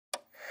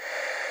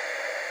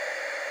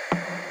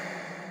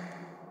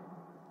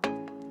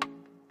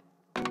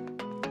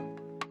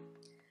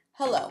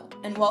Hello,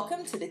 and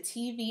welcome to the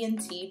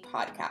TV&T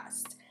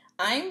podcast.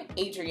 I'm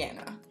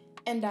Adriana.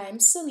 And I'm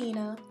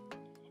Selena.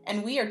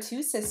 And we are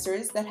two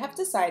sisters that have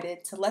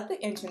decided to let the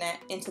internet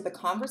into the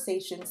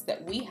conversations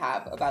that we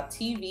have about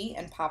TV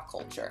and pop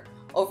culture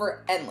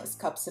over endless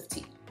cups of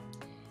tea.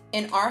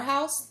 In our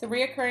house, the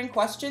reoccurring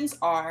questions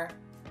are,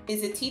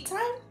 is it tea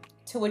time?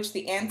 To which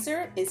the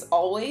answer is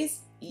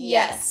always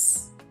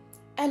yes.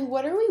 And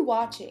what are we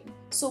watching?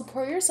 So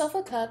pour yourself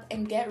a cup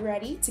and get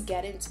ready to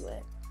get into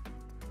it.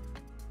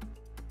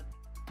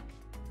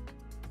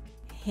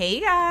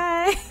 Hey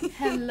guys!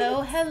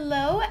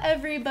 Hello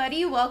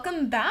everybody.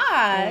 Welcome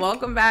back.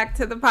 Welcome back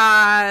to the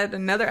pod.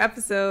 Another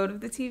episode of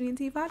the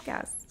TV&T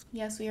podcast.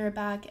 Yes, we are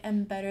back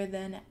and better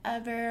than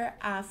ever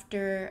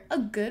after a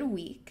good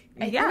week.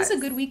 I think it was a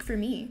good week for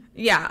me.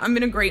 Yeah, I'm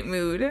in a great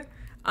mood.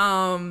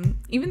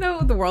 Even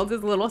though the world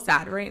is a little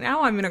sad right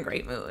now, I'm in a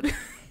great mood.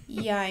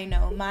 Yeah, I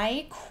know.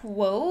 My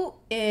quote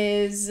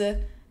is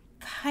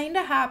kind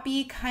of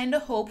happy, kind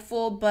of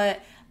hopeful,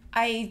 but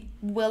I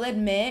will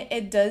admit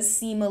it does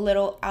seem a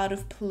little out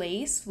of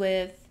place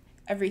with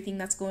everything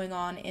that's going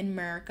on in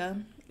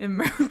America.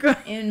 America's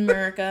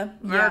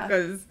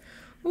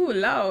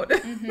loud.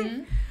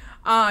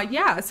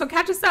 Mm-hmm. So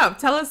catch us up.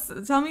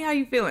 Tell me how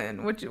you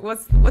feeling.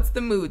 What's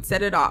the mood?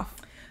 Set it off.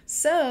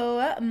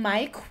 So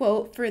my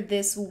quote for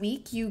this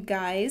week, you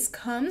guys,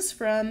 comes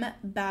from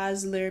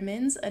Baz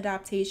Luhrmann's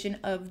adaptation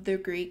of The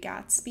Great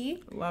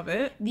Gatsby. Love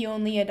it. The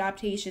only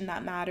adaptation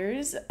that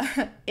matters.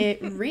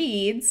 It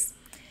reads,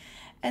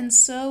 "And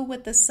so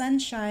with the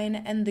sunshine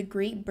and the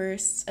great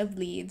bursts of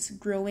leaves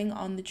growing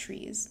on the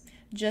trees,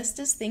 just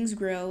as things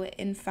grow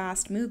in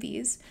fast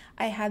movies,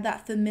 I had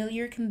that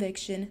familiar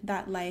conviction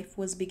that life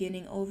was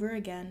beginning over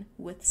again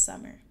with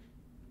summer."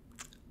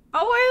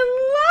 Oh, I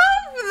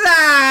love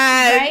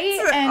that! Right?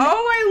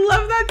 I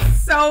love that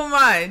so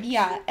much.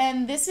 Yeah,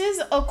 and this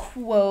is a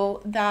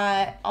quote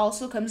that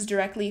also comes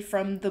directly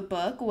from the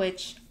book,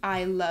 which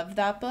I love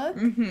that book.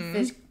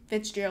 Mm-hmm.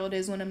 Fitzgerald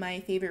is one of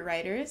my favorite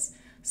writers.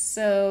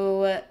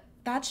 So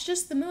that's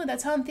just the mood.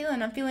 That's how I'm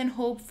feeling. I'm feeling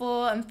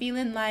hopeful. I'm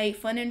feeling like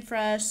fun and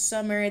fresh.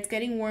 Summer. It's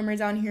getting warmer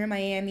down here in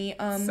Miami.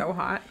 So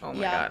hot. Oh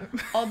my God.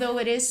 Although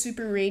it is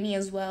super rainy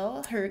as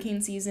well.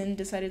 Hurricane season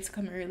decided to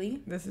come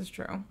early. This is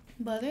true.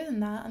 But other than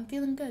that, I'm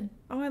feeling good.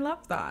 Oh, I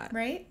love that.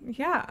 Right?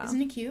 Yeah.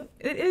 Isn't it cute?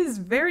 It is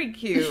very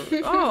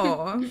cute.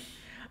 Oh.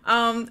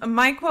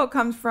 My quote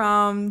comes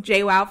from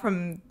JWoww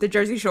from the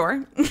Jersey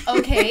Shore.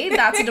 Okay,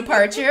 that's a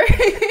departure.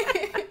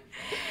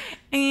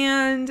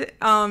 And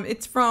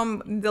it's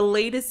from the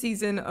latest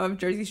season of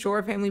Jersey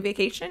Shore Family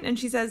Vacation. And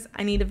she says,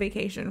 I need a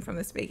vacation from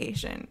this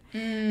vacation.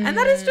 And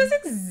that is just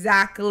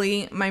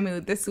exactly my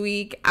mood this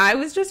week. I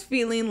was just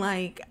feeling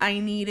like I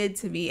needed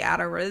to be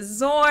at a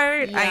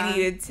resort. Yeah. I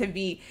needed to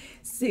be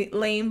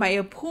laying by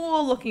a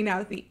pool looking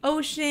out at the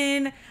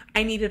ocean.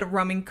 I needed a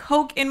rum and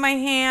Coke in my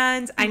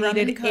hand. I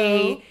needed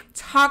a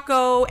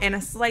taco and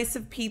a slice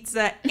of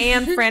pizza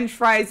and French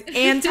fries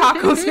and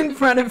tacos in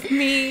front of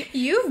me.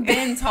 You've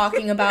been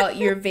talking about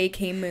your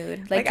vacay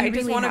mood.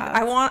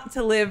 I want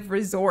to live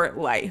resort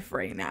life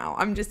right now.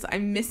 I'm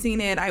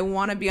missing it. I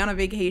want to be on a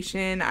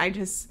vacation. I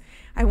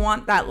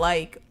want that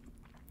like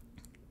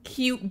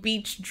cute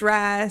beach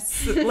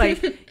dress,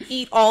 like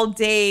eat all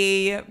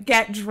day,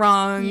 get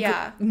drunk,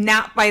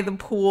 nap by the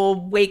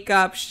pool, wake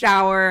up,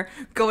 shower,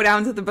 go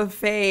down to the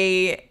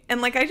buffet. And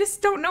like, I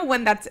just don't know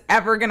when that's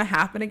ever going to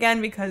happen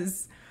again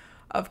because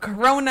of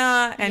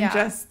Corona and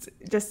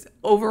just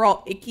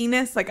overall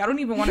ickiness. Like, I don't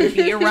even want to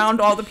be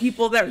around all the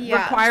people that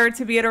require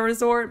to be at a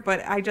resort,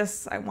 but I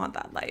want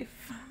that life.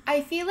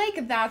 I feel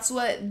like that's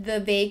what the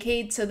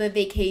vacate to the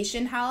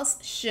vacation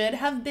house should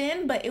have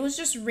been, but it was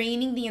just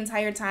raining the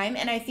entire time,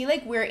 and I feel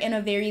like we're in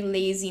a very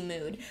lazy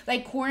mood.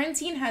 Like,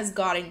 quarantine has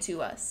gotten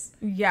to us.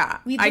 Yeah.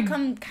 We've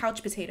become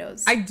couch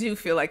potatoes. I do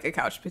feel like a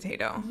couch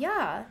potato.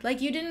 Yeah. Like,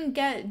 you didn't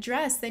get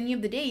dressed any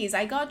of the days.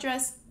 I got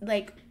dressed,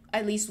 like,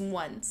 at least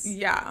once.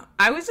 Yeah.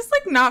 I was just,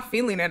 like, not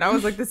feeling it. I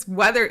was like, this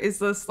weather is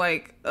just,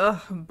 like,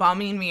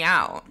 bumming me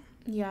out.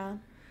 Yeah.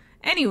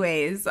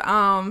 Anyways, but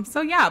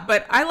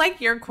I like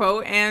your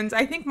quote, and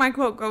I think my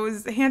quote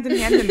goes hand in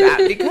hand in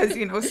that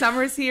because,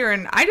 summer's here,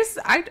 and I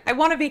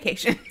want a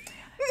vacation.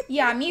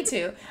 Yeah, me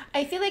too.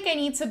 I feel like I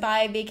need to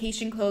buy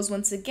vacation clothes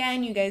once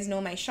again. You guys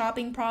know my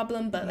shopping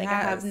problem, but, I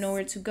have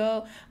nowhere to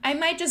go. I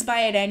might just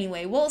buy it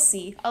anyway. We'll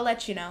see. I'll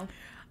let you know.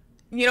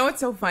 You know what's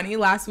so funny?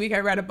 Last week I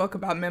read a book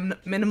about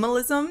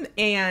minimalism,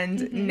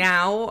 and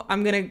now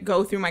I'm going to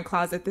go through my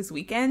closet this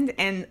weekend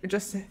and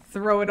just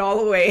throw it all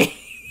away.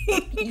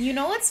 You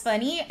know what's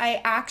funny? I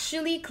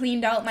actually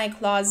cleaned out my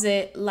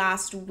closet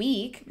last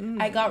week.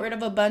 I got rid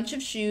of a bunch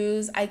of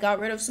shoes. I got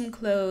rid of some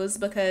clothes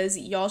because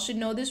y'all should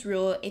know this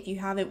rule. If you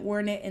haven't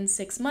worn it in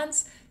 6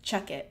 months,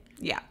 chuck it.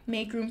 Yeah.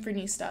 Make room for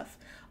new stuff.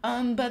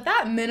 But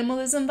that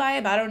minimalism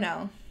vibe, I don't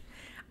know.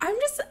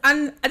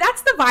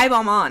 That's the vibe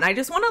I'm on. I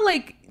just want to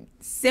like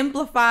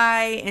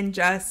simplify and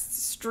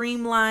just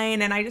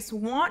streamline, and I just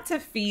want to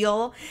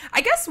feel, I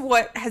guess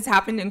what has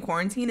happened in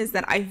quarantine is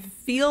that I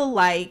feel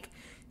like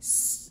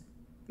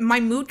my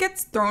mood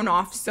gets thrown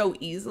off so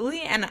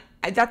easily, and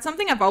that's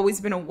something I've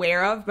always been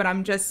aware of, but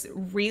I'm just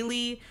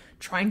really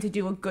trying to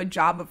do a good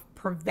job of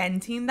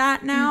preventing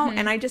that now.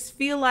 And I just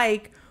feel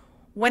like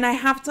when I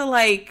have to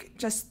like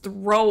just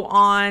throw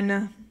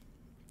on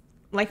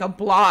like a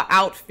blah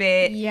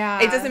outfit,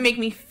 it doesn't make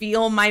me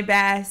feel my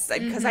best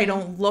because I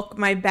don't look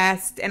my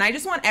best, and I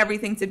just want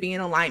everything to be in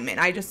alignment.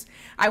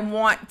 I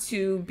want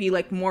to be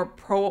like more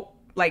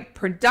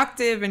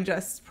productive and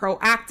just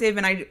proactive,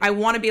 and I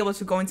want to be able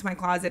to go into my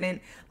closet and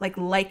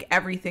like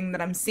everything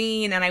that I'm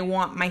seeing, and I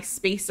want my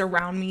space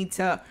around me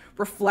to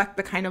reflect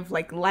the kind of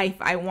like life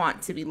I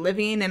want to be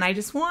living, and I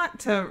just want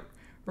to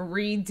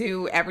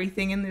redo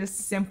everything and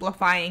just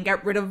simplify and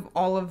get rid of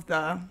all of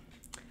the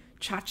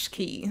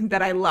tchotchke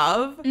that I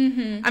love. I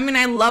mean,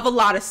 I love a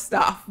lot of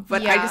stuff,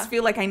 but I just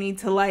feel like I need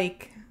to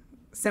like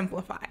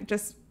simplify,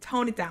 just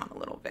tone it down a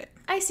little bit.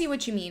 I see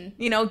what you mean.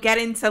 You know, get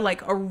into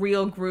like a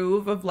real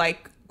groove of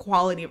like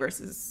quality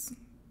versus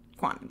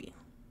quantity.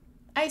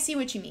 I see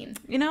what you mean.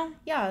 You know?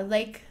 Yeah,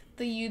 like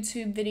the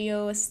YouTube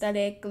video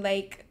aesthetic,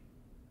 like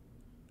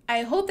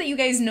I hope that you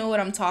guys know what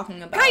I'm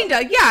talking about.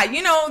 Kinda, yeah.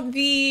 You know,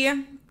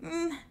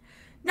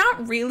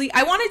 not really.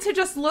 I wanted to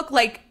just look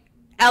like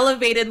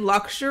elevated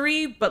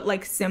luxury, but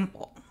like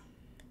simple.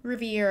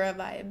 Riviera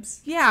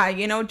vibes. Yeah,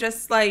 you know,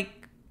 just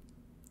like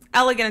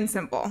elegant and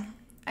simple.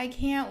 I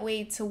can't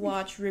wait to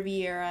watch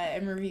Riviera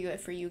and review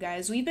it for you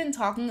guys. We've been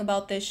talking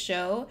about this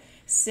show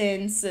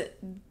since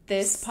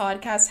this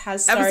podcast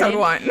has started. Episode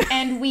 1.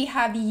 And we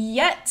have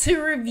yet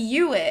to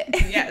review it.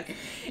 Yes.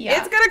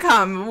 It's gonna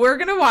come. We're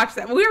gonna watch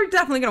that. We're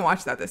definitely gonna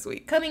watch that this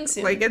week. Coming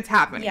soon. Like, it's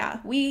happening. Yeah,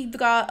 we've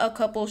got a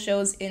couple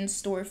shows in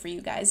store for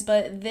you guys.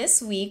 But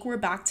this week, we're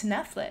back to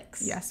Netflix.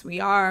 Yes, we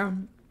are.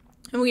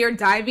 And we are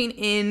diving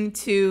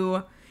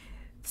into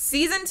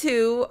season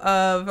 2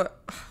 of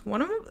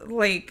one of,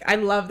 like, I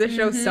love this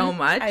show so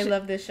much. I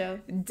love this show.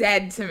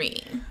 Dead to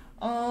Me.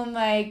 Oh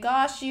my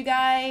gosh, you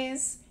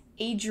guys.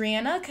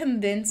 Adriana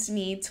convinced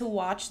me to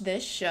watch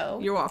this show.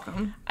 You're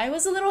welcome. I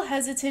was a little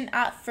hesitant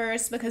at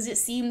first because it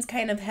seemed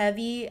kind of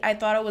heavy. I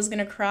thought I was going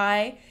to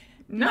cry.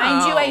 No.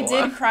 Mind you, I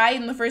did cry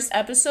in the first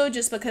episode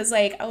just because,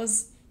 like, I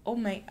was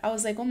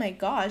like, oh my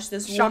gosh,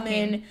 this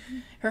woman,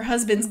 her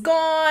husband's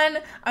gone.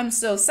 I'm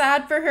so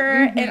sad for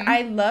her. And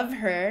I love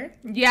her.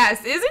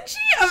 Yes. Isn't she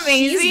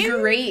amazing? She's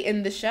great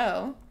in the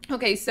show.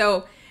 Okay,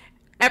 so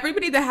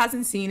everybody that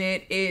hasn't seen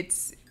it,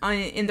 it's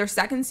in their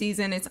second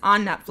season. It's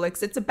on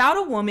Netflix. It's about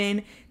a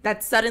woman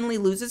that suddenly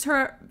loses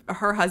her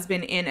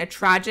husband in a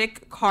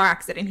tragic car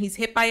accident. He's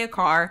hit by a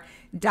car,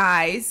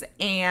 dies,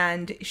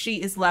 and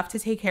she is left to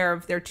take care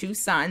of their 2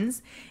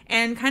 sons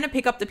and kind of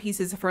pick up the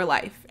pieces of her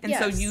life. And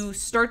so you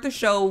start the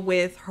show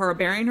with her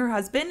burying her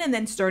husband and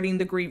then starting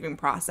the grieving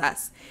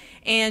process.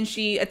 And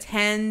she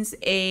attends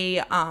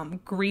a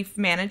grief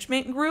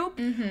management group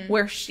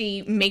where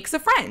she makes a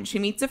friend. She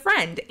meets a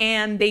friend,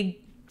 and they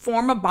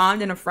form a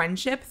bond and a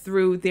friendship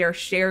through their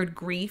shared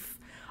grief.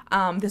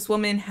 This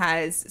woman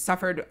has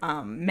suffered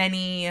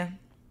many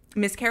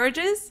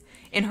miscarriages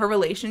in her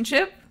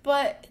relationship.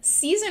 But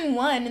season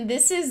 1,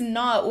 this is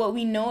not what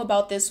we know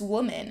about this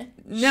woman.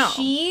 No.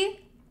 She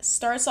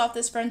starts off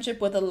this friendship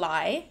with a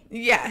lie.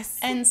 Yes.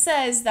 And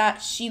says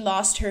that she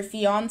lost her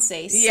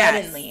fiance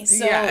suddenly.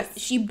 So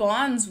she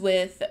bonds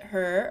with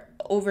her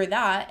over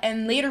that.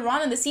 And later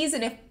on in the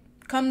season, it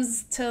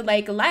comes to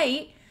like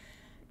light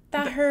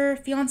that her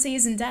fiance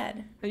isn't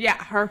dead.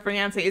 Yeah, her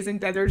fiance isn't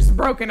dead. They're just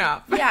broken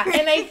up. Yeah,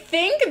 and I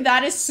think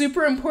that is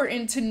super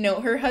important to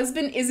note. Her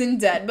husband isn't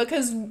dead,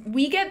 because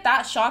we get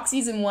that shock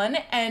season 1,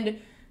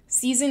 and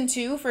season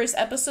 2, first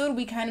episode,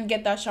 we kind of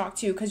get that shock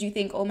too, because you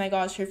think, oh my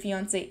gosh, her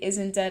fiance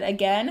isn't dead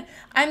again.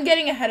 I'm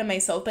getting ahead of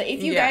myself, but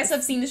if you guys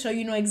have seen the show,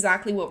 you know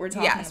exactly what we're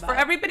talking about. For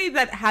everybody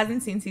that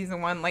hasn't seen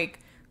season 1,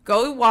 like,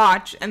 go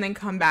watch and then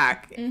come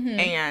back,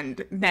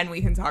 and then we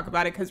can talk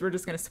about it, because we're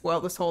just going to spoil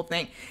this whole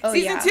thing.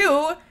 Season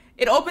 2...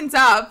 it opens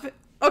up.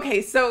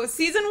 Okay, so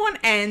season 1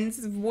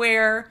 ends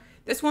where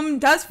this woman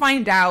does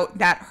find out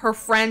that her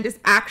friend is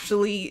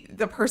actually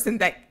the person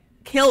that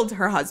killed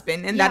her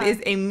husband. And that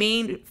is a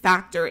main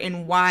factor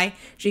in why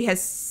she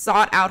has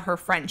sought out her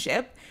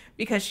friendship,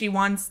 because she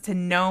wants to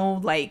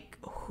know, like,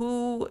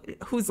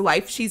 whose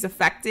life she's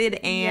affected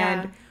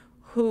and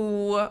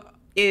who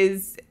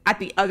is at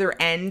the other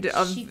end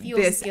of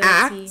this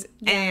act.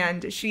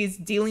 And she's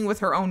dealing with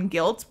her own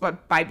guilt,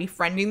 but by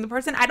befriending the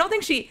person. I don't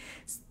think she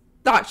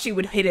thought she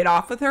would hit it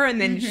off with her,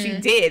 and then she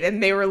did,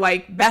 and they were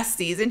like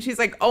besties, and she's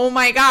like, oh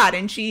my god,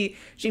 and she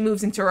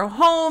moves into her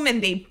home,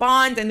 and they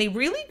bond, and they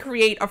really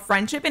create a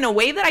friendship in a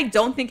way that I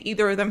don't think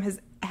either of them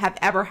have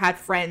ever had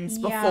friends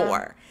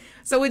before.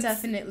 So it's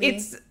definitely,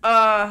 it's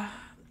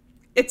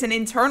it's an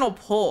internal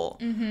pull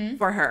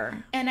for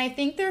her. And I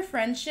think their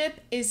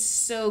friendship is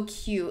so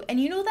cute. And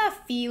you know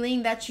that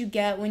feeling that you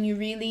get when you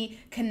really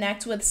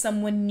connect with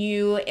someone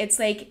new? It's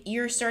like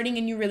you're starting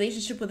a new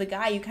relationship with a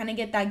guy. You kind of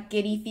get that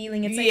giddy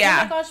feeling. It's like,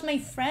 oh my gosh, my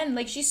friend,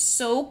 like, she's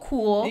so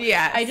cool.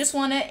 Yeah. I just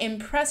want to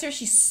impress her.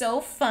 She's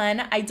so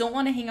fun. I don't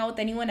want to hang out with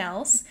anyone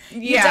else.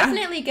 You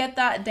definitely get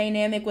that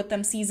dynamic with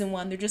them season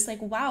 1. They're just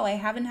like, wow, I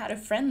haven't had a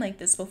friend like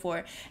this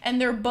before.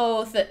 And they're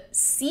both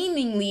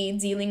seemingly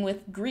dealing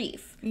with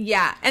grief.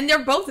 Yeah, and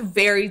they're both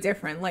very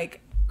different.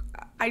 Like,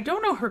 I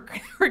don't know her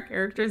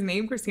character's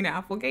name, Christina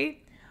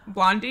Applegate?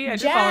 Blondie? I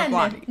just call her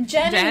Blondie.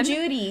 Jen and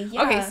Judy,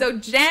 yeah. Okay, so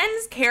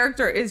Jen's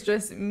character is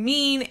just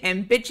mean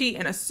and bitchy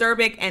and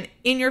acerbic and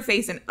in your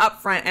face and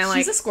upfront. And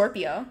she's a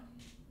Scorpio.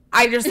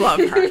 I just love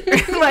her.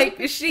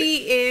 Like,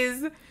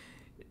 she's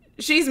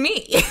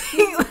me.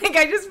 Like,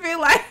 I just feel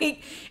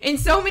like in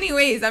so many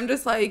ways, I'm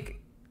just like,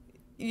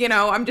 you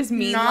know, I'm just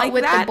mean not like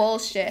with that. The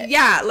bullshit.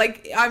 Yeah,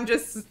 like, I'm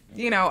just,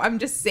 you know, I'm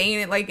just saying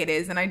it like it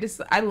is. And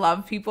I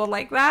love people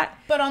like that.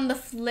 But on the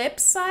flip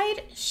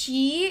side,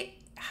 she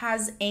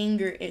has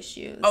anger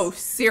issues. Oh,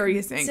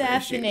 serious anger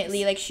Definitely.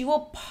 issues. Like, she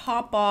will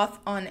pop off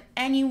on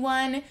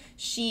anyone.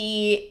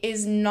 She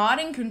is not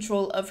in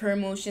control of her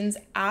emotions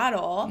at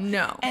all.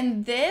 No.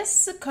 And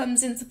this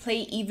comes into play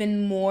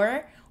even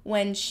more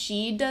when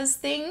she does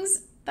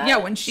things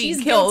when she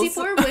kills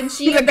when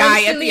she the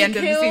guy at the end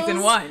of season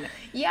 1.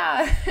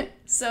 Yeah.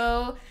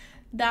 So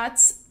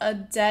that's a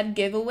dead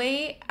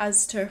giveaway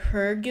as to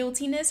her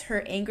guiltiness.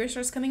 Her anger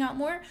starts coming out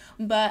more.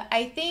 But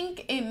I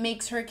think it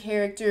makes her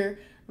character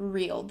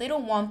real. They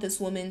don't want this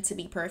woman to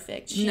be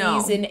perfect.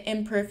 She's an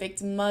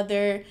imperfect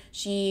mother.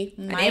 She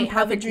might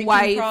have a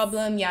drinking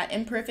problem. Yeah,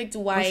 imperfect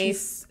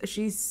wife.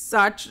 She has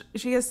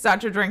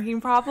such a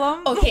drinking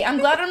problem. Okay, I'm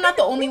glad I'm not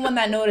the only one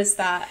that noticed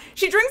that.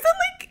 She drinks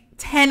at like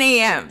 10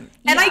 a.m.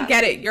 And I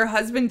get it. Your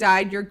husband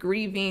died. You're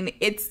grieving.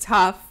 It's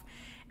tough.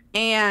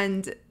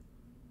 And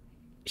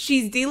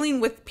she's dealing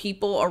with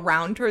people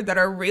around her that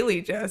are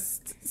really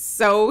just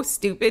so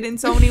stupid in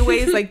so many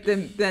ways. Like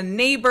the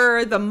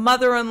neighbor, the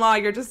mother-in-law.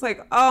 You're just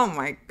like, oh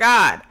my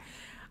God.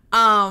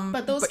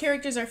 But those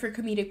characters are for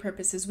comedic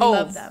purposes. We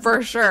love them.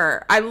 For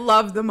sure. I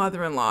love the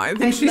mother-in-law. I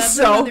think she's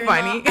so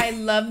funny. I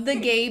love the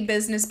gay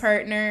business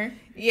partner.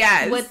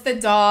 Yes. With the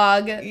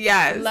dog.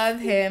 Yes. Love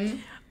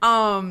him.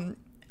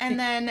 And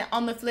then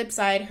on the flip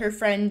side, her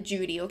friend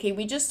Judy. Okay,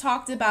 we just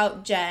talked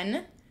about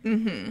Jen.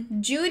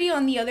 Mm-hmm. Judy,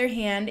 on the other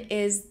hand,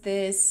 is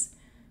this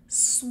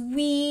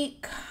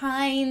sweet,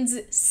 kind,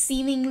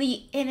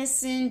 seemingly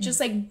innocent, just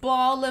like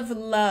ball of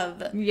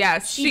love.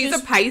 Yes, she's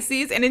a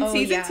Pisces, and in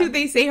season 2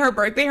 they say her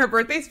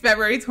birthday's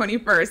February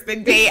 21st, the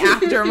day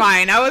after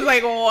mine. I was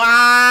like,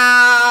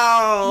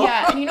 wow.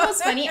 Yeah, and you know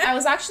what's funny? I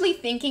was actually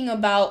thinking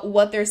about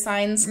what their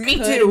signs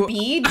could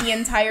be the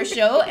entire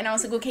show, and I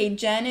was like, okay,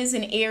 Jen is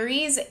an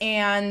Aries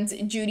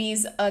and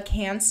Judy's a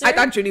Cancer. I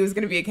thought Judy was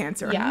gonna be a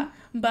Cancer. Yeah.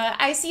 But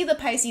I see the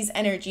Pisces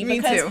energy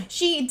because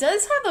she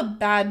does have a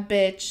bad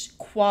bitch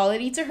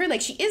quality to her.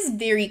 Like, she is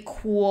very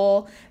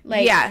cool.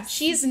 Like,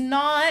 she's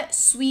not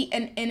sweet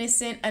and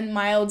innocent and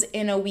mild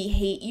in a we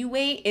hate you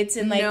way. It's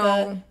in like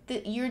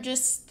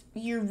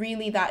you're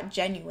really that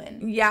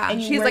genuine. Yeah.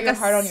 And you she's wear like your a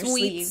heart on your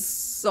sweet sleeve.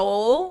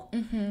 soul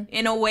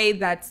in a way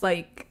that's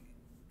like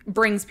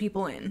brings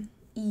people in.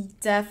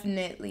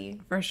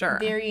 Definitely. For sure.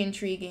 Very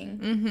intriguing.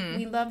 Mm-hmm.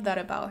 We love that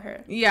about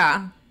her.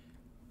 Yeah.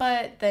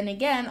 But then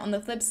again, on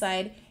the flip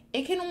side,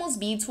 it can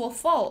almost be to a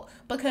fault.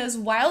 Because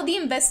while the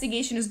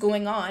investigation is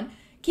going on,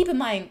 keep in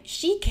mind,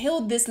 she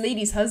killed this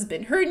lady's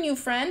husband, her new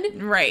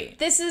friend. Right.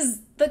 This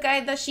is the guy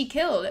that she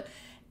killed.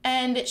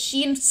 And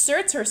she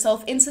inserts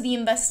herself into the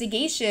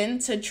investigation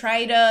to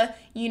try to,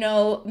 you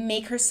know,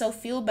 make herself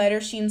feel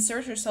better. She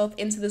inserts herself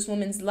into this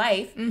woman's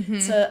life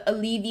to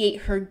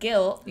alleviate her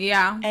guilt.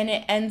 Yeah. And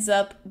it ends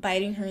up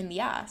biting her in the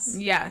ass.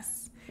 Yes.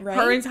 Right?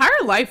 Her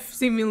entire life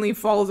seemingly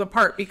falls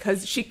apart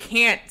because she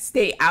can't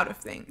stay out of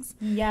things.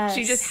 Yes.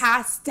 She just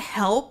has to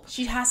help.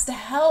 She has to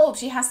help.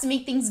 She has to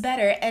make things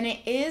better. And it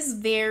is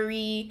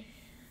very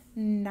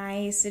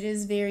nice. It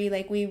is very,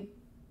 like,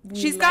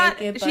 she's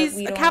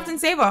a Captain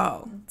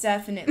Sabo.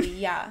 Definitely,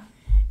 yeah.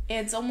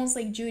 It's almost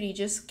like, Judy,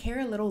 just care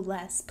a little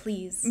less,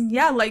 please.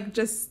 Yeah, like,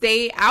 just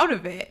stay out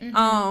of it.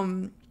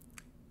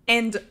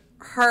 And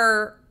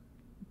her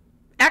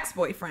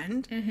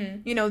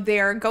ex-boyfriend, you know,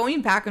 they're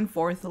going back and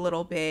forth a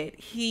little bit.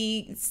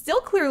 He still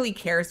clearly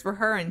cares for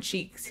her and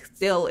she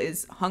still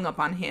is hung up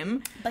on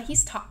him. But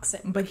he's toxic.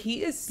 But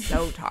he is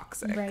so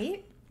toxic.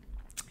 Right?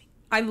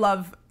 I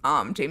love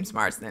James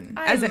Marsden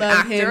as an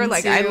actor.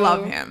 Like, I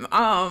love him.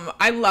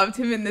 I loved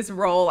him in this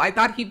role. I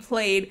thought he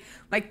played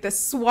like the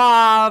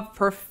suave,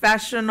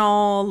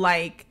 professional,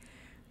 like,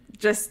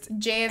 just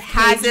JFK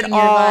has it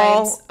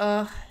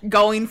all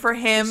going for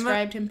him.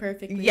 Described him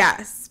perfectly.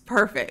 Yes,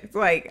 perfect.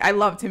 Like, I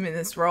loved him in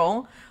this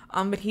role.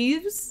 But he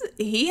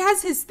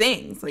has his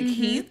things. Like,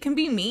 he can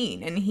be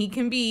mean and he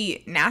can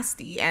be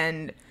nasty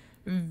and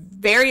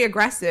very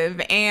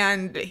aggressive,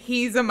 and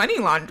he's a money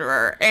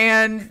launderer,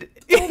 and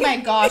Oh my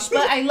gosh,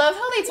 but I love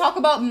how they talk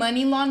about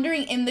money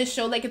laundering in this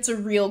show like it's a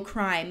real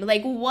crime.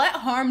 Like, what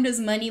harm does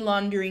money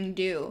laundering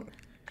do?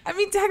 I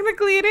mean,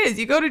 technically it is.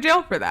 You go to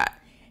jail for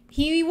that.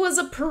 He was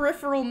a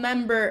peripheral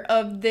member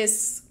of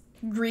this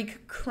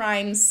Greek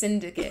crime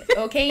syndicate,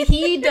 okay?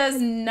 He does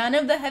none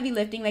of the heavy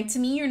lifting. Like, to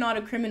me, you're not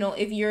a criminal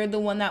if you're the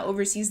one that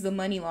oversees the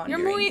money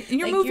laundering.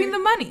 You're moving the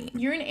money.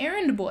 You're an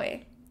errand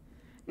boy.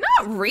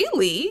 Not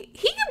really.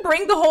 He can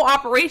bring the whole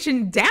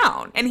operation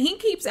down, and he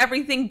keeps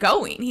everything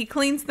going. He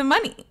cleans the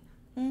money.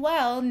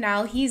 Well,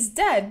 now he's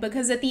dead,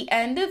 because at the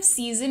end of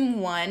season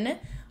 1,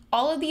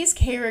 all of these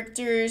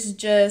characters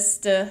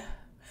just...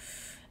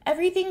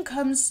 everything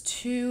comes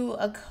to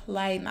a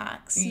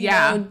climax. You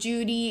know,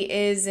 Judy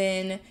is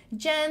in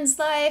Jen's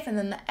life, and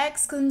then the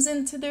ex comes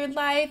into their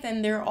life,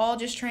 and they're all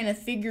just trying to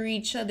figure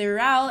each other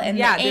out, and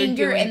the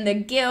anger and the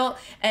guilt,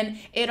 and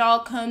it all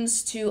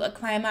comes to a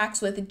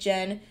climax with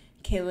Jen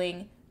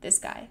killing this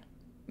guy.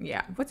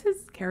 Yeah. What's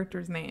his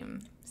character's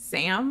name?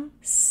 Sam?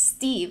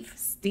 Steve.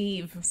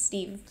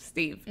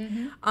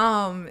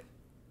 Mm-hmm.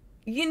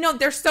 You know,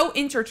 they're so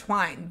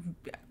intertwined.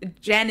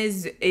 Jen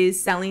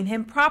is selling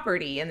him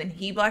property, and then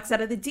he blacks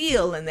out of the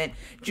deal, and then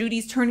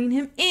Judy's turning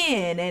him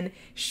in, and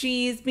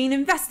she's being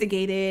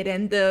investigated,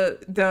 and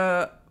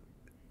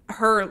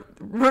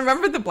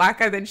remember the black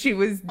guy that she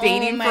was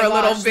dating for a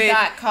little bit,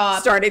 that cop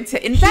started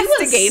to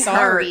investigate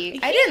her.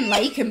 I didn't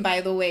like him,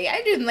 by the way.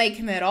 I didn't like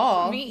him at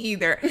all. Me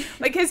either.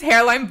 Like, his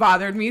hairline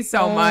bothered me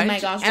so much. Oh my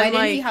gosh, why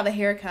didn't he have a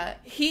haircut?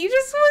 He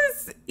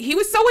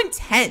was so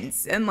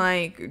intense, and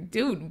like,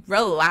 dude,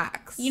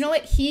 relax. You know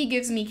what? He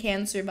gives me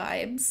Cancer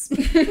vibes.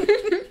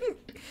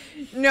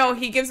 No,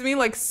 he gives me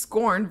like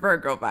scorned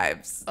Virgo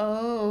vibes.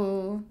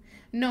 Oh.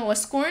 No, a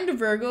scorned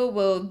Virgo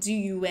will do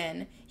you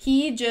in.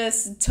 He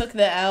just took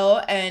the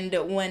L and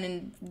went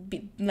and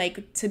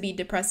to be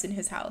depressed in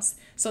his house.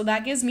 So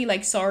that gives me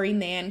like sorry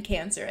man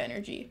Cancer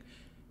energy.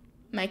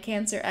 My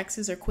Cancer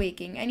exes are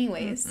quaking.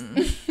 Anyways.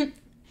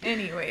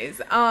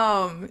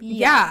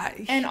 Yeah.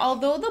 And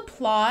although the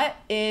plot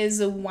is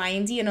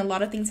windy and a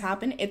lot of things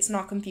happen, it's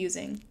not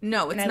confusing.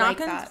 No, it's not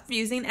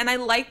confusing. And I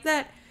like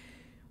that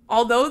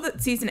although the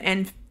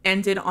season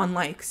ended on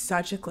like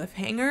such a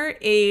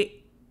cliffhanger,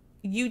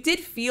 you did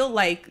feel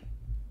like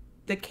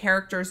the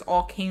characters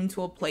all came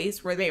to a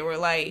place where they were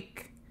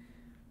like,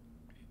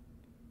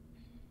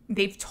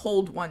 they've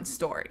told one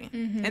story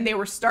and they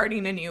were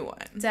starting a new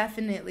one.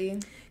 Definitely.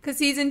 Because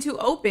season 2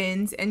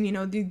 opens and, you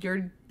know,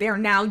 they're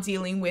now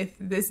dealing with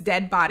this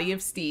dead body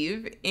of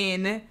Steve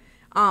in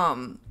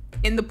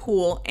the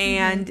pool,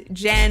 and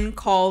Jen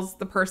calls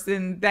the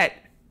person that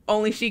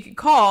only she could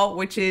call,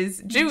 which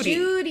is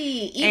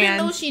Judy. Even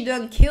though she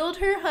done killed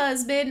her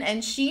husband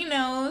and she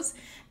knows...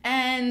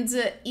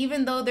 And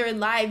even though their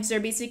lives are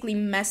basically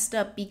messed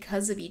up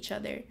because of each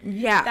other.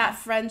 Yeah. That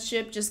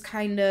friendship just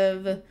kind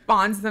of...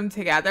 bonds them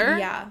together.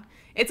 Yeah.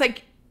 It's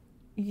like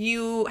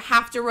you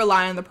have to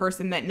rely on the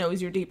person that knows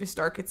your deepest,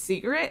 darkest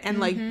secret. And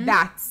like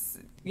that's,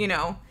 you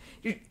know,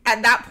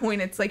 at that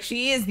point, it's like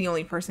she is the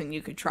only person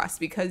you could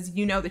trust because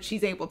you know that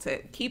she's able to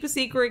keep a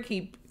secret,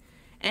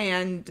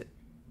 and,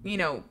 you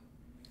know...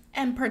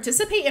 and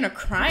participate in a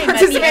crime at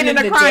the end of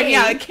the day.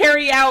 Yeah, like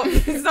carry out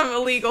some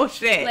illegal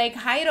shit. Like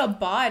hide a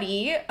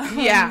body.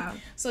 Yeah.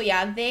 So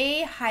yeah,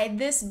 they hide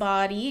this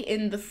body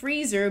in the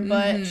freezer,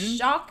 but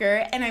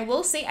shocker. And I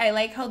will say I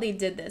like how they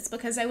did this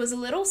because I was a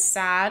little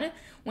sad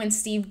when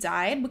Steve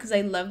died because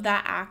I love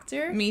that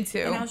actor. Me too.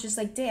 And I was just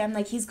like, damn,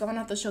 like he's gone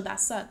off the show. That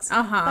sucks.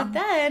 But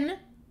then...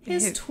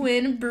 his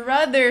twin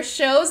brother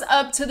shows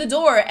up to the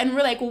door and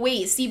we're like,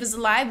 wait, Steve is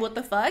alive? What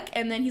the fuck?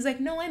 And then he's like,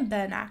 no, I'm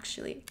Ben,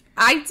 actually.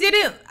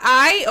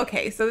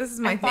 Okay, so this is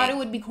my thing. I thought it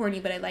would be corny,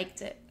 but I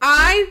liked it.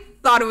 I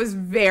thought it was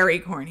very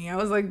corny. I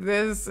was like,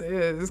 this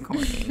is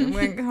corny.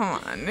 Like, come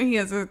on. He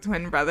has a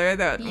twin brother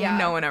that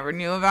no one ever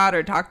knew about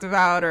or talked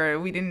about or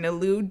we didn't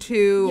allude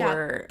to.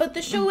 Yeah, but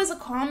the show is a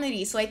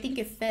comedy, so I think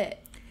it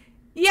fit.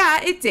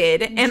 Yeah, it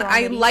did. And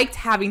I liked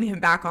having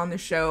him back on the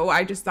show.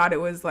 I just thought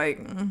it was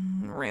like,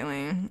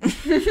 really?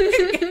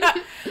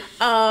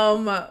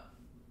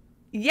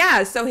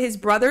 Yeah, so his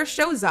brother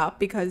shows up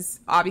because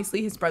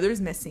obviously his brother's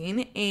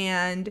missing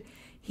and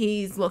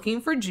he's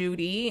looking for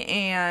Judy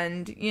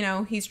and, you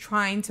know, he's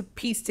trying to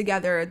piece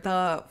together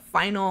the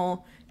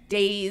final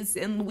days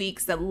and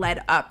weeks that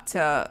led up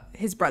to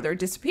his brother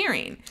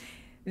disappearing.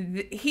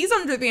 He's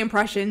under the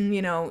impression,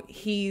 you know,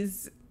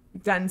 he's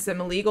done some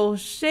illegal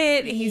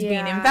shit. He's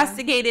being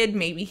investigated.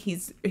 Maybe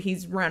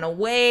he's run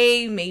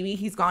away. Maybe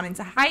he's gone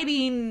into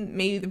hiding.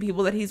 Maybe the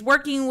people that he's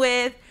working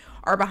with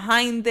are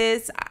behind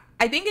this.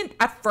 I think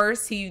at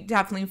first he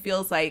definitely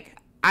feels like,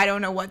 I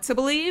don't know what to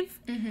believe.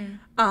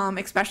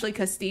 Especially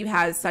because Steve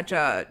has such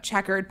a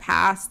checkered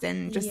past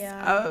and just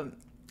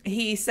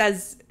he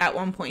says at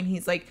one point,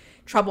 he's like,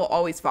 trouble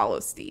always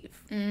follows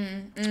Steve.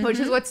 Which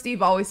is what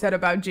Steve always said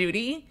about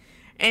Judy.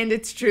 And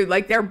it's true.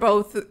 Like, they're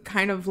both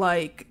kind of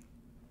like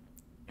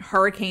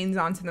hurricanes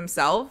onto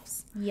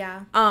themselves.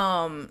 Yeah.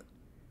 And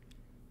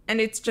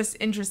it's just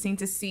interesting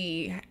to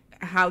see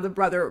how the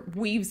brother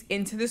weaves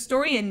into the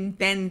story and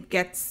then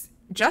gets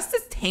just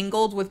as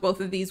tangled with both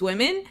of these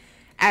women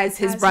as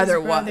his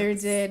brother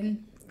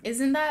did.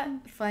 Isn't that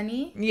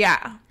funny?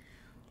 Yeah.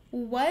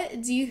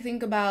 What do you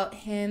think about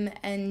him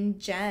and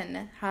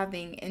Jen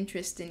having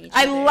interest in each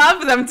other? I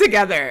love them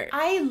together.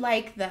 I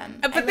like them.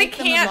 But they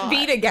can't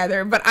be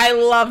together, but I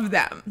love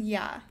them.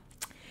 Yeah.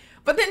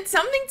 But then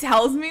something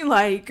tells me,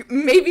 like,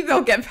 maybe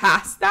they'll get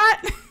past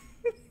that.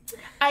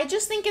 I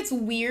just think it's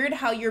weird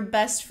how your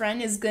best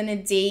friend is gonna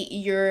date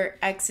your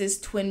ex's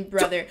twin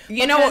brother.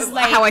 You know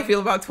how I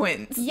feel about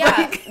twins. Yeah.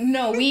 Like,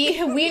 no, we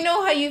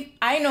know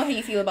I know how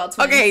you feel about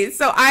twins. Okay,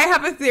 so I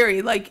have a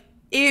theory. Like,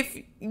 if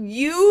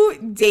you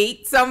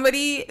date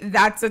somebody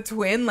that's a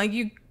twin, like,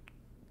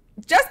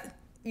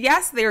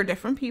 yes, they're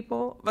different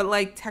people, but,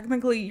 like,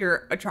 technically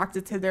you're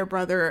attracted to their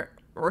brother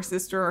or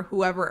sister or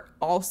whoever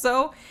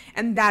also,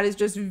 and that is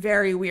just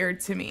very weird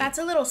to me. That's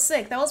a little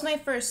sick. That was my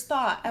first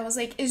thought. I was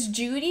like, is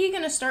Judy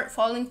gonna start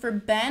falling for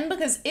Ben?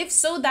 Because if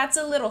so, that's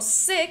a little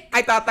sick.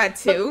 I thought that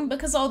too.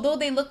 Because although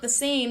they look the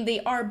same,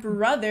 they are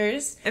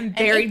brothers. And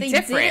very different.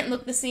 If they didn't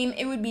look the same,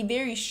 it would be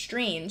very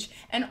strange.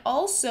 And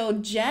also,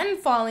 Jen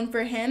falling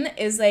for him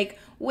is like,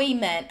 wait a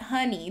minute,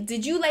 honey,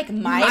 did you like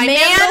my man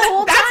the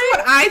whole time? That's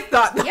what I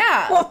thought.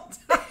 Yeah.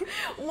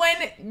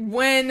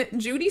 When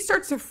Judy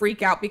starts to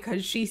freak out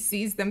because she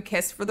sees them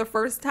kiss for the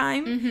first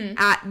time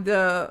at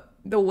the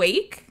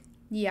wake.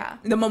 Yeah.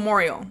 The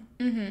memorial.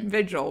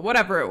 Vigil,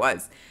 whatever it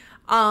was.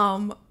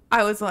 I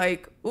was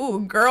like,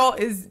 ooh, girl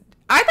is...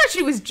 I thought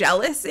she was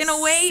jealous in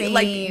a way. Same.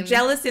 Like,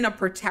 jealous in a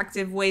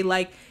protective way.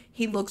 Like,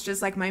 he looks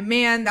just like my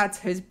man. That's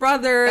his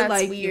brother. That's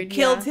like, weird, you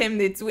killed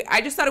him.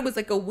 I just thought it was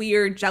like a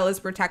weird, jealous,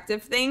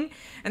 protective thing.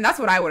 And that's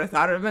what I would have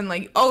thought. It would have been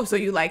like, oh, so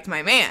you liked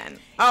my man.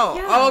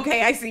 Oh,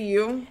 okay, I see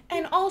you.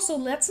 And also,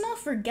 let's not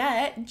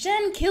forget,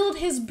 Jen killed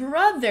his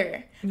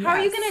brother. Yes. How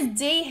are you going to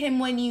date him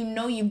when you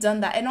know you've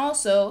done that? And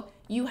also,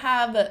 you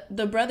have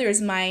the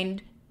brother's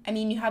mind. I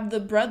mean, you have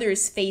the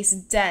brother's face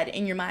dead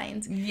in your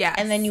mind. Yes.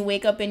 And then you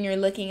wake up and you're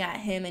looking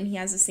at him and he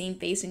has the same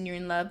face and you're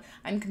in love.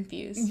 I'm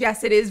confused.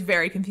 Yes, it is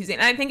very confusing.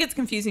 And I think it's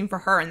confusing for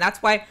her. And that's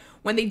why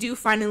when they do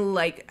finally,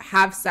 like,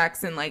 have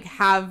sex and, like,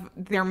 have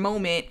their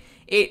moment,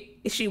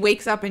 she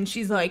wakes up and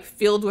she's, like,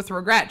 filled with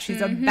regret. She's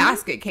a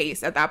basket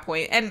case at that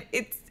point. And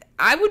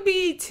I would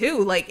be,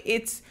 too. Like,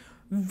 it's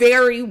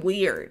very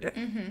weird.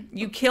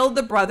 You killed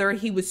the brother.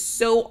 He was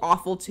so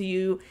awful to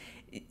you.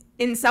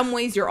 In some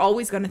ways, you're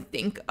always going to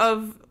think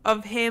of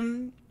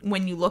him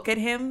when you look at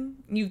him.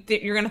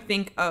 You're going to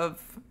think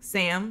of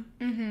Sam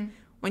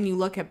when you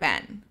look at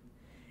Ben.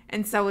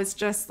 And so it's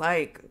just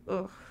like,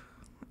 ugh,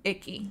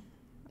 icky.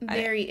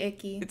 Very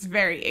icky. It's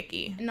very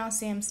icky. Not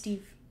Sam,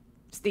 Steve.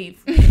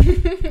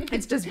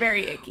 It's just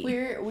very icky.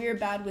 We're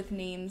bad with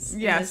names.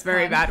 Yes,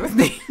 very bad with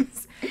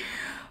names.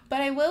 But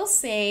I will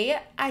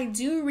say, I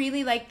do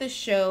really like the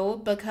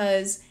show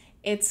because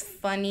it's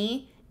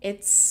funny.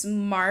 It's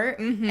smart,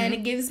 and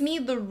it gives me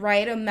the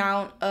right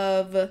amount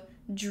of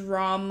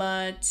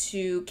drama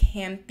to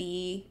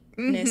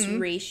campiness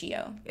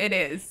ratio. It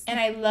is. And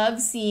I love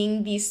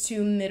seeing these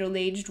two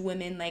middle-aged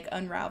women, like,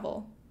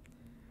 unravel.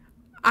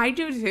 I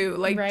do, too.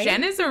 Like, right?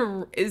 Jen is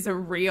a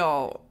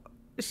real...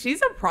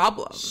 She's a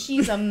problem.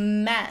 She's a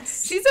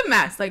mess. She's a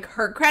mess. Like,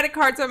 her credit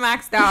cards are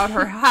maxed out.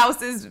 Her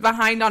house is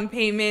behind on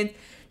payments.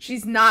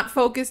 She's not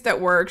focused at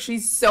work.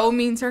 She's so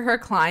mean to her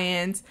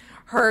clients.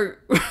 Her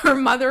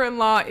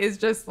mother-in-law is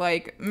just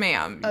like,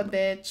 ma'am, a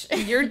bitch.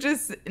 You're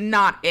just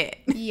not it.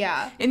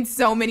 Yeah. In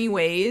so many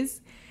ways.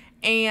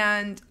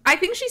 And I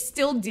think she's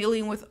still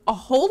dealing with a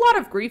whole lot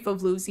of grief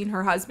of losing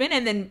her husband.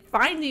 And then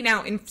finding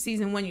out in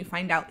season 1, you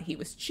find out he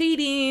was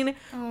cheating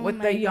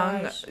with the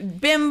young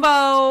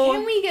bimbo.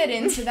 Can we get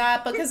into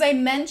that? Because I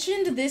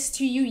mentioned this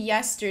to you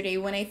yesterday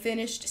when I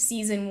finished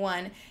season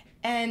 1.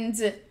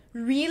 And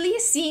really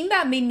seeing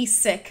that made me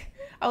sick.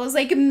 I was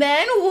like,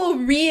 men will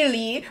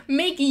really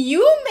make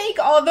you make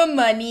all the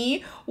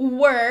money,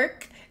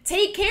 work,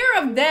 take care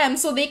of them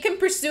so they can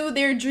pursue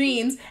their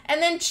dreams,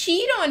 and then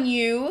cheat on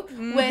you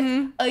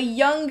with a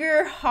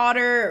younger,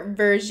 hotter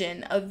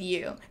version of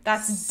you.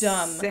 That's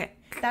dumb. Sick.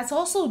 That's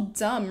also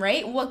dumb,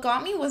 right? What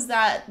got me was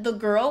that the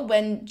girl,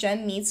 when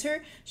Jen meets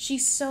her,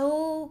 she's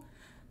so...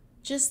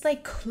 just,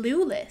 like,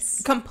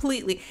 clueless.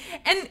 Completely.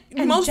 And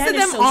most Jen of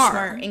them is so are.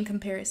 Smart in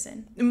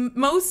comparison.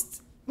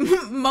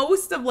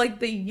 Most of, like,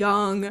 the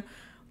young,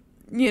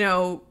 you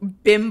know,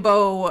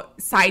 bimbo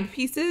side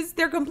pieces,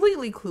 they're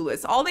completely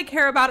clueless. All they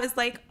care about is,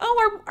 like,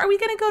 oh, are we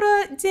going to go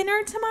to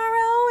dinner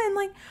tomorrow? And,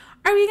 like,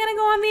 are we going to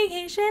go on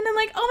vacation? And,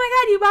 like, oh, my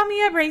God, you bought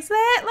me a bracelet?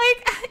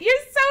 Like, you're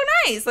so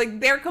nice. Like,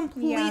 they're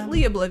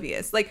completely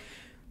oblivious. Like,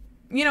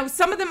 you know,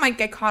 some of them might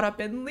get caught up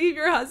in leave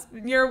your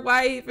husband, your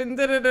wife, and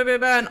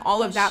da-da-da-da-da, and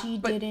all of that. She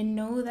didn't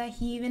know that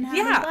he even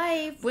had a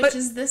wife, which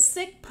is the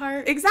sick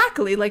part.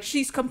 Exactly. Like,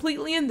 she's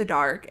completely in the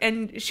dark,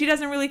 and she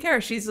doesn't really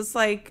care. She's just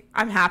like,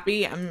 I'm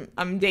happy.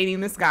 I'm dating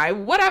this guy.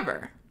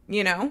 Whatever,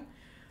 you know?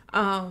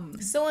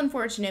 So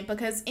unfortunate,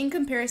 because in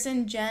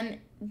comparison,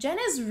 Jen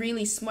is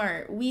really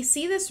smart. We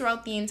see this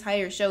throughout the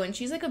entire show, and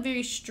she's, like, a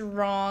very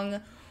strong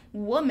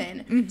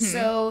woman.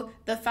 So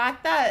the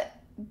fact that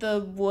the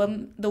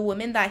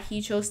woman that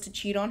he chose to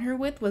cheat on her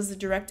with was the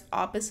direct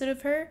opposite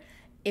of her,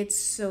 it's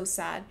so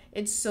sad.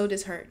 It's so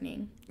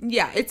disheartening.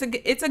 Yeah, it's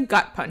a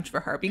gut punch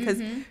for her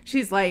because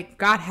she's like,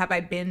 God, have I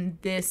been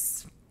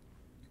this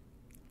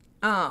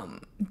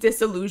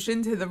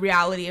disillusioned to the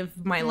reality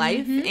of my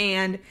life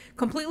and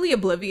completely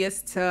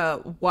oblivious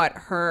to what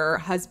her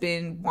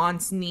husband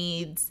wants,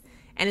 needs,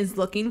 and is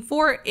looking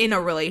for in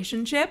a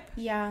relationship.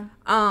 Yeah.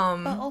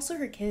 But also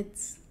her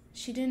kids.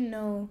 She didn't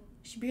know.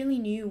 She barely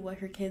knew what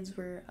her kids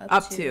were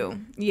up to.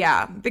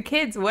 Yeah. The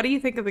kids. What do you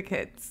think of the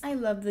kids? I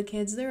love the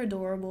kids. They're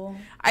adorable.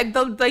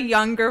 The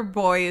younger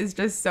boy is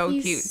just so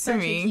cute to me. He's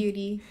such a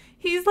cutie.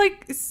 He's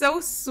like so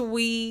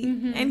sweet,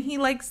 and he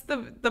likes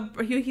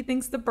he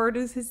thinks the bird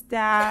is his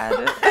dad.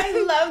 I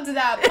loved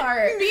that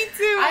part. Me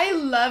too. I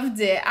loved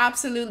it,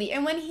 absolutely.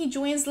 And when he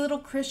joins little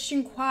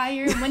Christian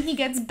choir, when he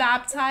gets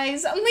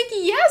baptized, I'm like,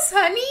 yes,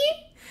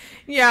 honey.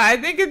 Yeah, I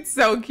think it's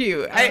so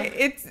cute.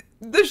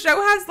 The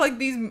show has like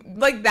these,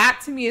 like,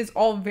 that to me is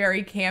all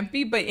very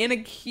campy, but in a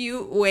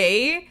cute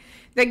way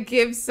that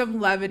gives some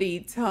levity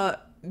to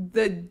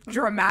the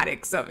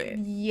dramatics of it.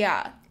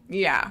 Yeah.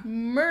 Yeah.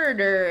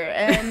 Murder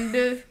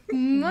and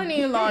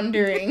money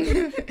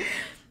laundering.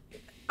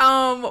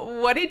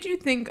 What did you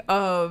think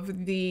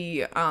of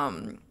the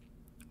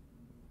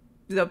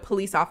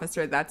police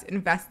officer that's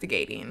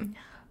investigating?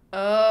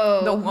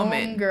 Oh, the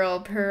woman.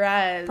 Homegirl,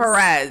 Perez.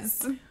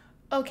 Perez.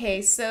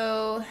 Okay,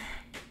 so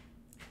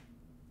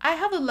I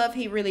have a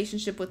love-hate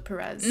relationship with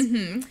Perez.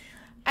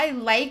 I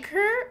like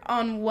her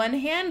on one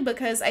hand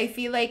because I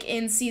feel like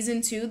in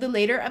season 2, the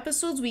later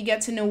episodes, we get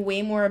to know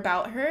way more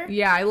about her.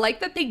 Yeah, I like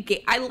that they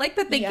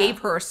gave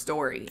her a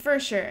story. For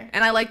sure.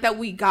 And I like that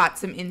we got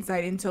some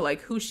insight into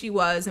like who she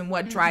was and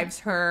what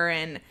drives her,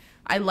 and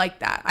I like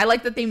that. I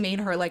like that they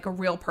made her like a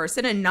real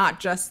person and not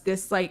just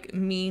this like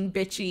mean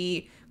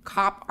bitchy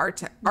cop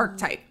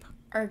archetype.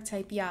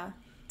 Archetype, yeah,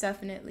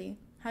 definitely.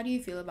 How do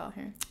you feel about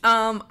her?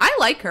 I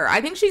like her.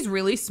 I think she's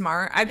really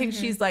smart. I think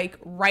she's like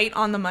right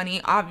on the money.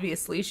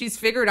 Obviously, she's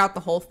figured out the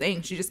whole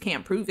thing. She just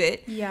can't prove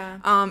it. Yeah.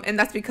 And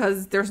that's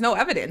because there's no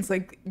evidence.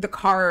 Like the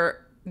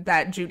car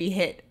that Judy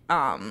hit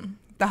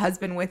the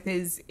husband with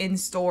is in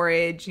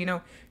storage. You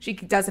know, she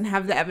doesn't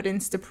have the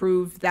evidence to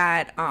prove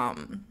that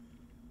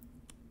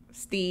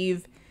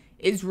Steve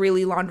is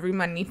really laundering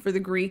money for the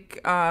Greek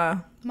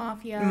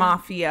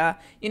mafia.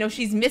 You know,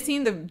 she's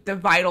missing the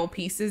vital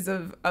pieces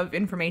of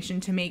information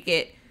to make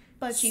it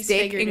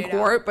stick in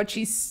court, but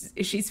she's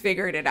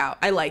figured it out.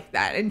 I like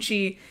that. And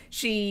she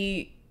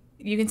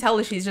you can tell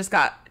that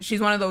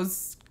she's one of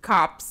those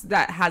cops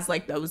that has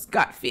like those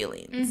gut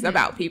feelings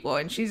about people,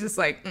 and she's just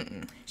like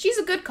she's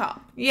a good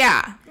cop.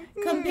 Yeah.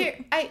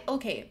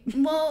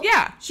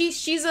 Yeah.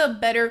 She's a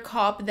better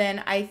cop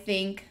than I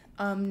think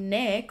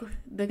Nick,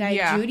 the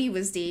guy Judy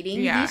was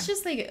dating. Yeah. He's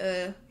just like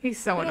he's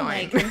so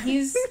annoying. Like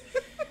him.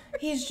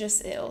 He's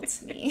just ill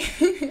to me.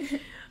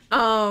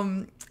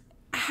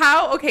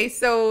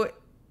 So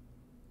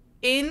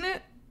in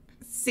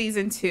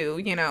season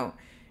 2, you know,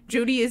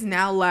 Judy is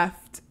now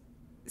left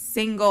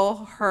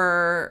single.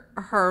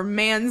 Her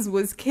man's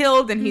was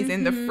killed and he's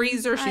in the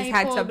freezer. She's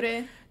had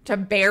to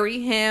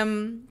bury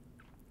him,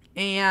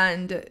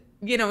 and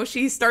you know,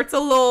 she starts a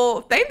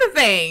little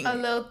thing.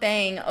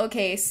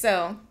 Okay,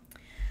 so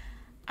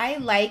I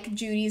like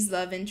Judy's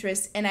love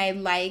interest, and I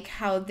like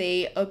how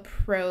they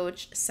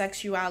approach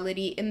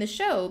sexuality in the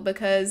show,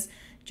 because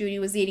Judy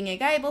was dating a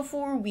guy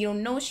before. We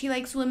don't know she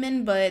likes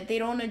women, but they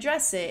don't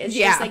address it. It's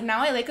just like,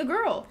 now I like a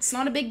girl. It's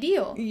not a big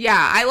deal.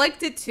 Yeah, I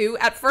liked it too.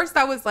 At first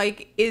I was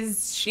like,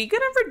 is she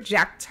gonna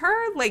reject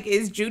her? Like,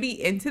 is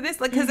Judy into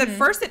this? Like, because at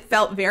first it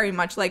felt very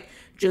much like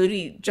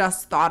Judy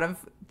just thought of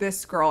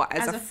this girl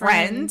as a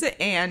friend,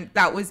 and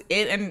that was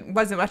it, and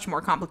wasn't much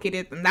more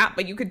complicated than that,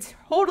 but you could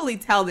totally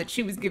tell that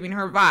she was giving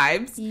her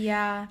vibes.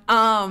 Yeah.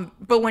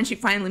 But when she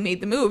finally made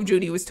the move,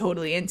 Judy was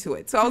totally into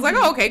it. So I was like,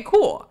 oh, okay,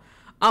 cool.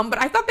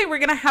 But I thought they were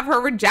going to have her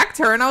reject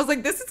her, and I was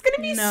like, this is going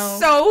to be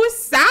so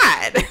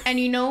sad. And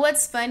you know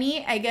what's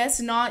funny? I guess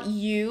not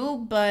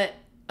you, but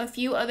a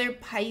few other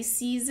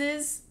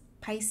Pisces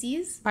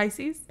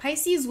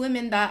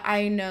women that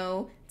I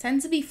know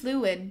tend to be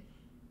fluid.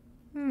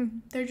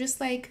 They're just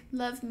like,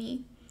 love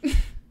me. I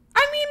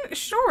mean,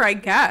 sure, I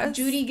guess.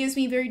 Judy gives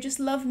me very just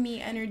love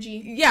me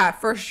energy. Yeah,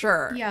 for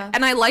sure. Yeah.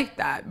 And I like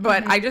that.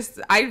 But I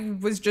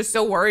was just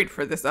so worried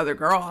for this other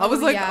girl. I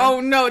was like,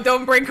 oh no,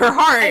 don't break her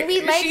heart. And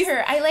we like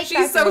her. I like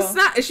that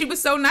girl. She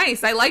was so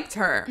nice. I liked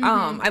her.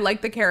 I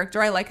liked the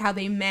character. I like how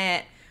they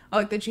met. I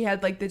like that she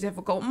had like the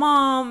difficult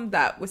mom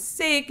that was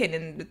sick and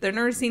in the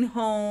nursing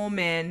home.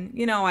 And,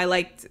 you know, I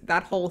liked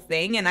that whole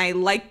thing. And I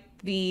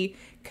liked the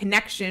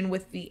connection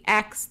with the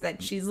ex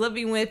that she's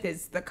living with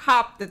is the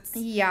cop.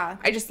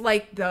 I just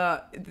like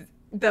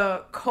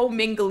the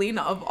commingling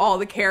of all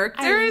the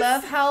characters. I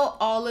love how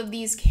all of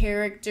these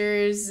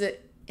characters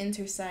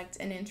intersect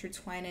and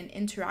intertwine and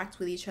interact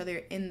with each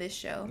other in this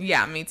show.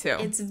 Yeah, me too.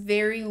 It's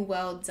very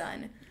well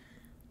done.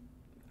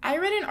 I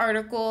read an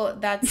article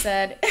that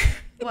said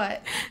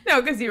what? No,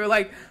 because you were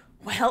like,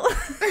 Well,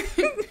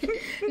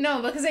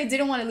 No, because I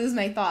didn't want to lose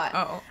my thought.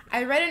 oh,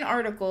 I read an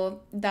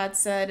article that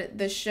said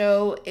the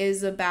show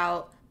is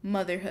about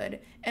motherhood,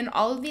 and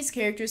all of these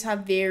characters have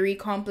very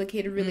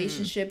complicated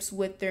relationships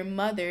with their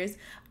mothers.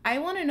 I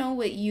want to know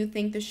what you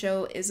think the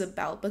show is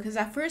about, because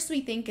at first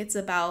we think it's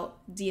about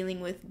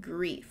dealing with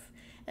grief,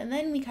 and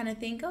then we kind of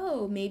think,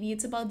 oh, maybe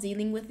it's about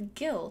dealing with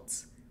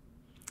guilt.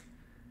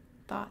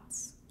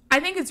 Thoughts? I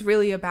think it's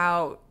really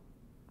about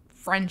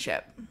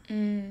friendship.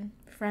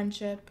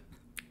 Friendship.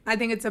 I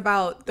think it's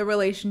about the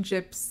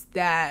relationships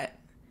that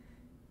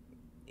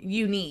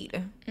you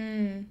need.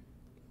 You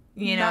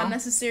know? Not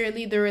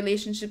necessarily the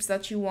relationships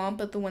that you want,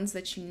 but the ones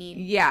that you need.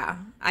 Yeah.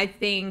 I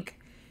think,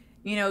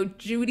 you know,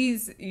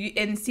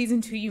 in season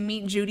 2, you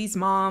meet Judy's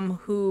mom,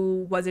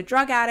 who was a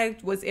drug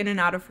addict, was in and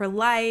out of her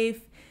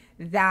life,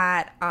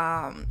 that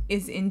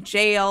is in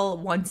jail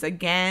once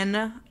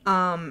again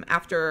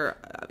after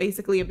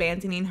basically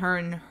abandoning her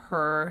and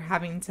her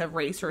having to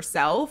raise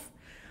herself.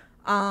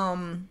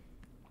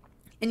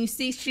 And you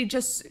see,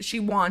 she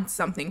wants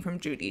something from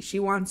Judy. She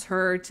wants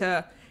her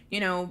to,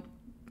 you know,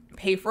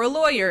 pay for a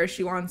lawyer.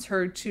 She wants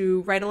her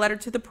to write a letter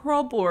to the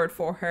parole board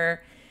for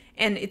her.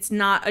 And it's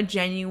not a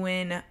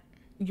genuine,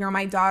 you're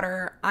my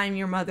daughter, I'm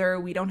your mother,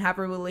 we don't have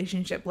a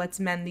relationship, let's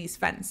mend these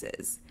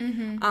fences.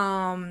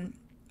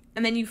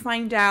 And then you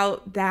find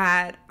out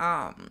that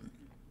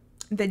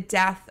the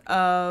death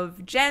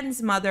of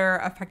Jen's mother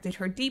affected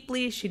her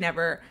deeply. She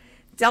never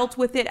dealt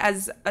with it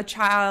as a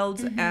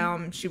child.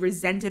 She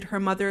resented her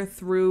mother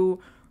through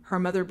her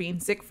mother being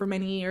sick for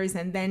many years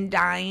and then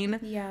dying.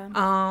 Yeah.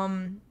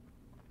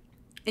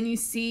 And you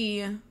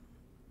see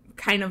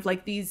kind of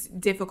like these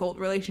difficult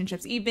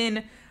relationships.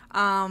 Even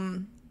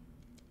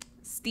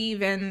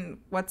Steve and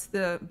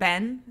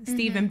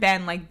Steve and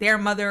Ben, like their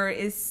mother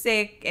is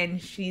sick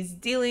and she's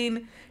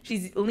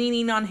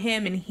leaning on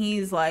him and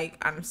he's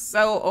like, I'm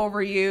so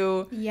over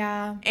you.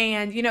 Yeah.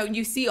 And, you know,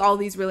 you see all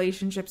these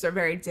relationships are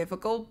very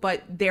difficult,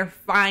 but they're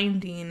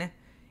finding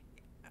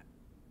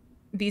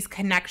these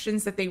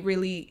connections that they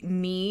really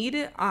need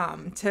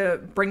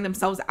to bring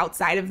themselves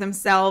outside of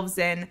themselves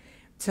and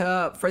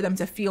for them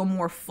to feel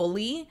more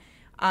fully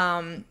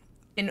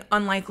in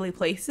unlikely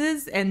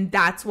places. And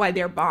that's why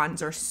their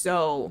bonds are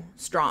so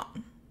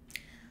strong.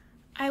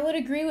 I would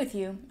agree with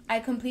you. I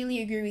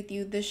completely agree with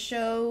you. The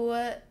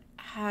show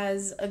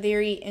has a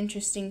very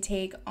interesting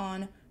take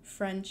on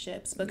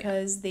friendships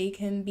because they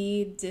can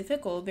be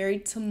difficult, very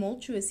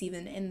tumultuous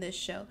even in this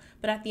show.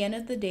 But at the end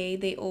of the day,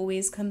 they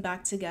always come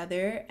back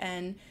together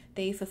and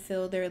they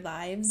fulfill their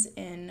lives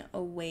in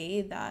a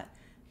way that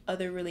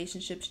other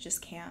relationships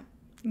just can't.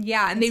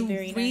 Yeah, and they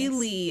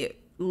really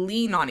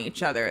lean on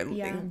each other.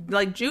 Yeah.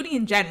 Like Judy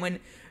and Jen,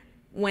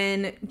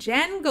 when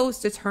Jen goes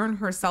to turn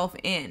herself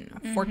in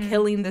for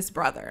killing this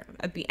brother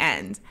at the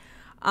end,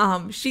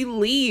 she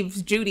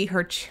leaves Judy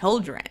her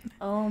children.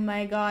 Oh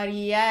my God,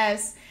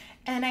 yes.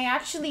 And I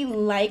actually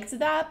liked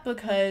that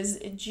because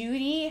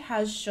Judy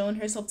has shown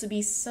herself to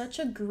be such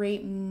a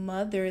great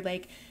mother.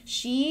 Like,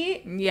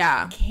 she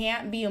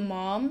can't be a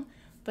mom,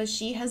 but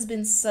she has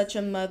been such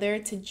a mother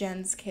to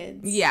Jen's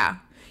kids. Yeah.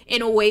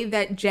 In a way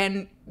that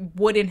Jen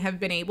wouldn't have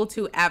been able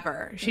to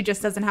ever. She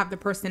just doesn't have the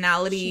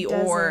personality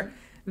or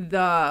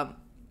the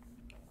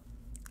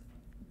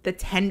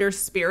tender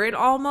spirit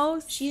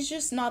almost. She's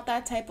just not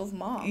that type of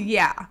mom.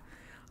 Yeah.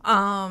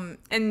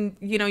 And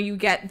you know, you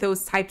get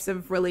those types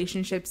of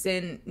relationships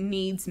and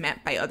needs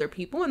met by other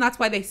people, and that's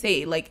why they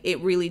say like it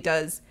really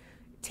does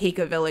take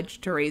a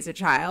village to raise a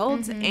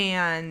child.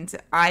 And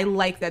I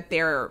like that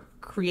they're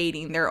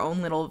creating their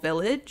own little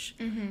village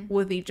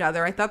with each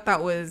other. I thought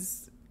that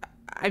was,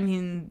 I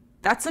mean,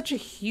 that's such a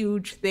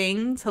huge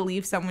thing to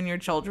leave someone your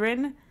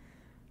children.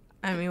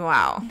 I mean,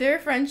 wow. Their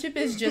friendship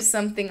is just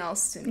something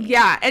else to me.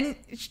 Yeah, and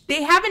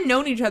they haven't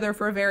known each other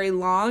for very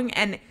long,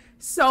 and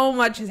so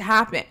much has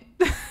happened.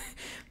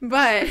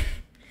 But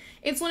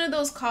it's one of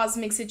those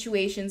cosmic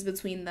situations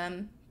between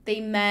them. They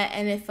met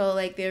and it felt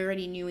like they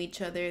already knew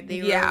each other.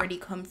 They were already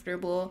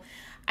comfortable.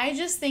 I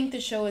just think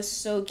the show is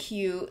so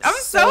cute. I'm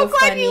so glad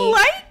funny. you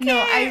like it. No,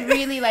 I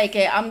really like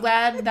it. I'm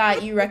glad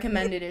that you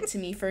recommended it to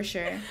me for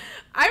sure.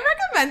 I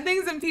recommend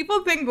things and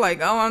people think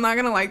like, oh, I'm not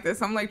going to like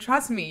this. I'm like,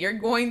 trust me, you're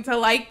going to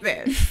like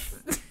this.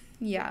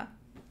 Yeah.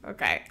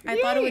 Okay. I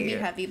thought it would be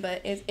heavy,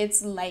 but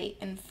it's light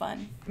and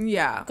fun.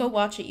 Yeah. Go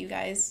watch it, you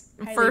guys.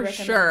 Highly for recommend.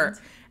 sure.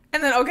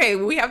 And then, okay,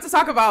 we have to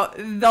talk about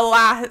the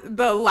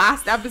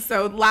last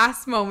episode,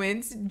 last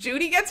moments.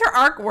 Judy gets her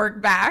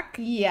artwork back.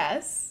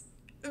 Yes.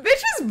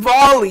 Bitch is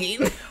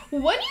bawling.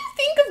 What do you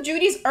think of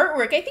Judy's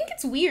artwork? I think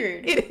it's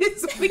weird. It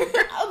is weird.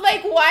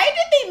 Like, why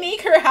did they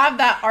make her have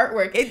that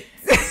artwork?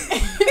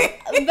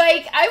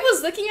 Like, I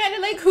was looking at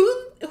it like,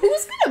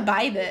 who's gonna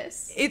buy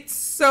this? It's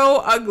so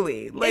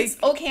ugly. Like,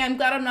 it's okay, I'm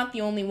glad I'm not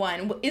the only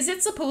one. Is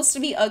it supposed to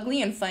be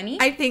ugly and funny?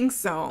 I think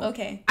so.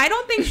 Okay. I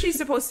don't think she's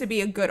supposed to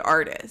be a good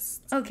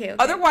artist. Okay.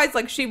 Otherwise,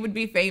 like, she would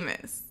be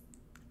famous.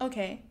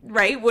 Okay.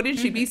 Right? Wouldn't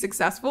she be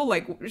successful?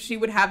 Like, she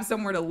would have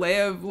somewhere to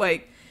live.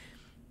 Like,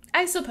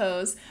 I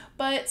suppose.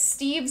 But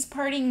Steve's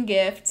parting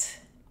gift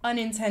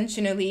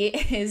unintentionally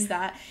is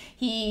that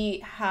he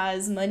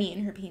has money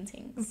in her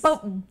paintings.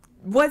 But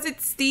was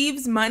it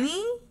Steve's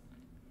money?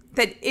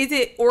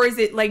 Or is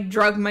it like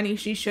drug money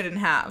she shouldn't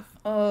have?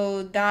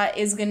 Oh, that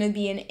is gonna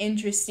be an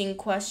interesting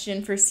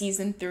question for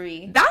season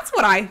 3. That's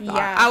what I thought.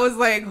 Yeah. I was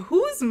like,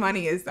 whose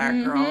money is that,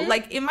 girl?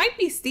 Like, it might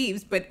be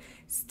Steve's, but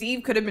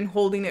Steve could have been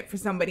holding it for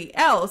somebody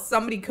else.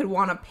 Somebody could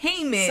want a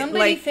payment.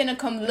 Somebody like, finna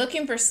come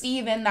looking for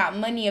Steve and that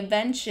money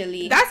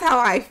eventually. That's how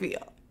I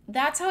feel.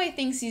 That's how I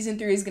think season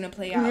 3 is gonna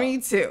play out. Me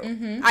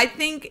too. I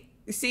think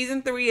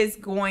season 3 is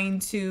going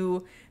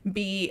to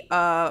be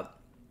a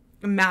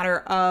matter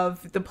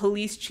of the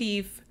police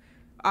chief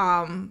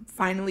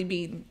finally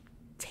being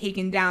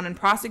taken down and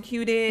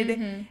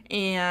prosecuted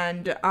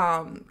and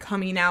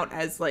coming out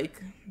as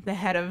like the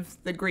head of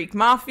the Greek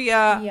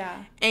mafia.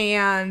 Yeah.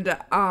 And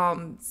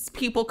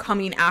people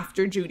coming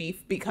after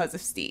Judy because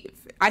of Steve.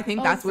 I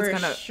think that's what's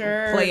going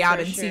to play out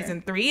in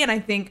season 3. And I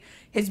think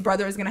his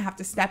brother is going to have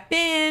to step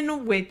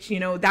in, which, you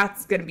know,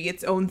 that's going to be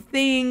its own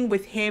thing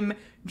with him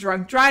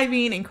drunk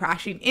driving and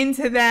crashing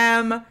into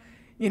them,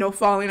 you know,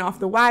 falling off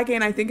the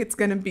wagon. I think it's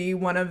going to be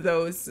one of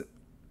those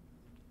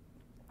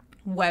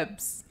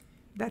webs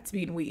that's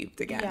being weaved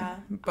again. Yeah.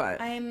 But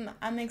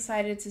I'm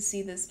excited to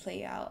see this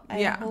play out.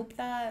 I hope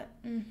that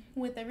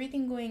with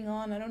everything going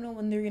on, I don't know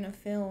when they're going to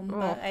film,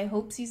 but I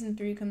hope season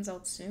 3 comes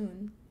out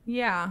soon.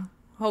 Yeah.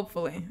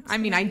 Hopefully. I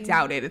mean, I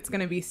doubt it. It's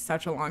going to be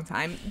such a long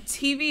time.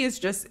 TV is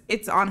just,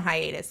 it's on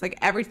hiatus. Like,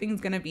 everything's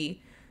going to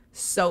be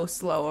so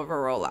slow of a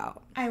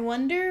rollout. I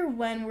wonder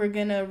when we're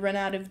going to run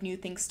out of new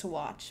things to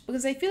watch.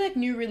 Because I feel like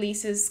new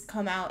releases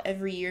come out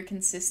every year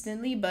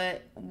consistently,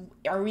 but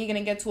are we going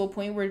to get to a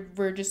point where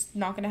we're just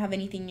not going to have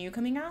anything new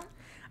coming out?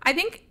 I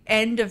think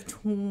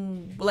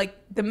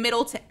the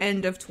middle to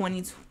end of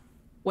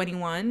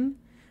 2021,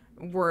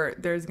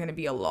 there's going to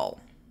be a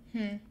lull.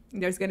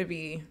 There's going to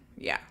be,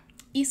 yeah.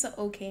 Issa,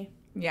 okay.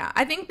 Yeah,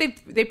 I think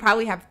they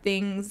probably have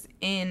things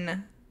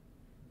in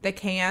the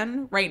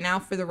can right now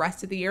for the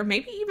rest of the year.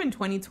 Maybe even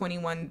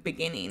 2021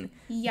 beginning.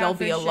 Yeah, there'll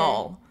be a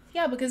lull.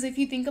 Yeah, because if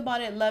you think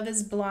about it, Love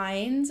is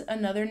Blind,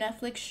 another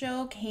Netflix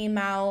show, came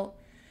out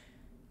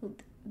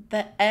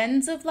the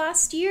end of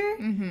last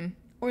year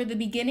or the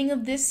beginning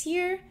of this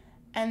year,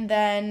 and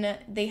then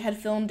they had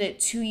filmed it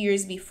 2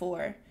 years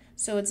before.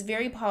 So it's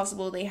very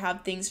possible they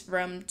have things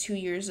from 2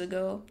 years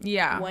ago,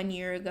 1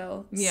 year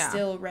ago,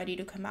 still ready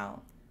to come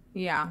out.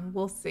 Yeah,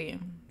 we'll see.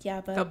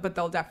 Yeah, but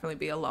there'll definitely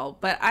be a lull.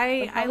 But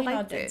I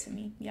liked it. To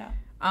me. Yeah.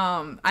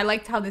 I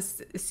liked how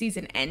this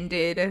season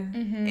ended,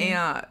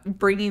 and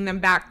bringing them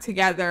back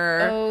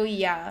together. Oh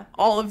yeah.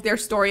 All of their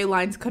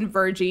storylines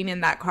converging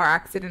in that car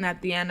accident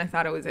at the end. I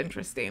thought it was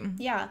interesting.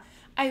 Yeah.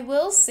 I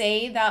will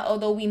say that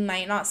although we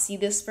might not see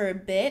this for a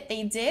bit,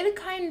 they did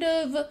kind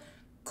of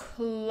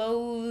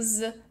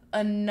close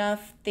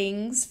enough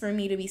things for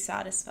me to be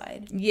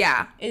satisfied.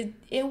 Yeah.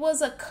 It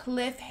was a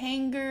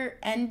cliffhanger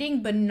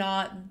ending, but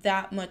not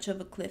that much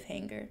of a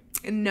cliffhanger.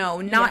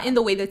 No, not in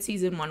the way that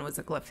season 1 was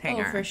a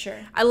cliffhanger. Oh, for sure.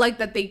 I like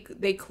that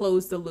they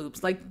closed the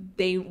loops. Like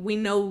we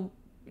know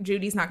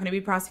Judy's not going to be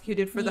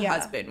prosecuted for the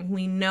husband.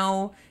 We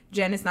know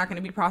Jen is not going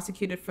to be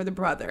prosecuted for the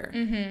brother.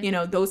 You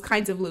know, those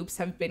kinds of loops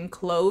have been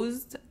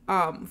closed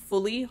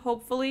fully,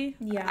 hopefully.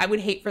 Yeah. I would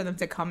hate for them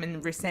to come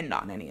and rescind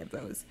on any of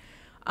those.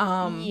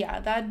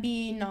 That'd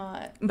be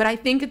not. But I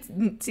think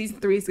season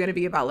 3 is going to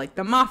be about like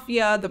the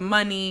mafia, the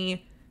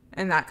money,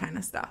 and that kind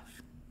of stuff.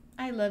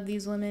 I love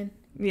these women.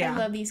 Yeah. I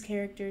love these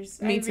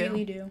characters. Me too. I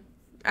really do.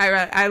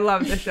 I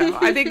love the show.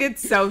 I think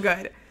it's so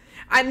good.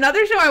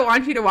 Another show I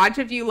want you to watch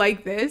if you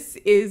like this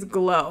is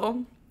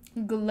Glow.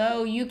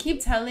 Glow. You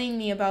keep telling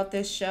me about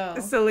this show.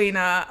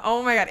 Selena.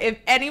 Oh my God. If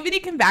anybody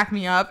can back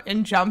me up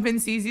and jump in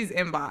Cece's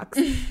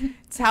inbox,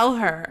 tell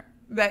her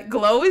that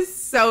Glow is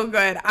so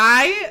good.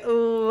 I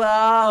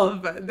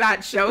love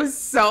that show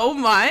so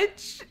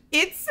much.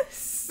 It's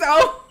so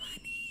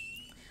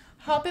funny.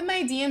 Hop in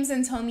my DMs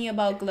and tell me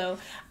about Glow.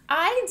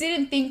 I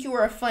didn't think you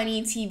were a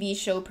funny TV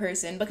show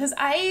person because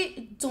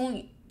I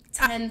don't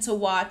tend to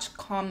watch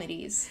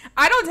comedies.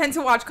 I don't tend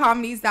to watch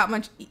comedies that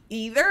much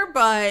either,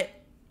 but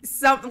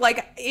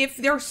if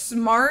they're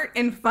smart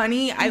and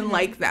funny, I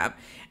like them.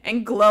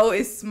 And Glow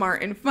is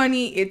smart and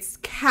funny. It's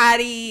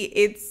catty.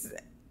 It's,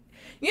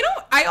 you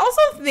know, I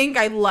also think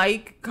I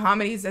like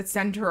comedies that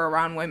center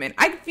around women.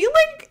 I feel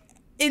like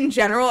in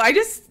general, I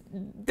just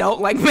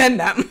don't like men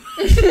them.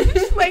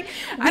 Like,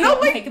 I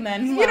don't like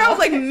men. Wow. You know,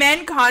 like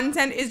men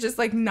content is just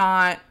like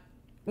not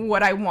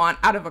what I want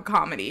out of a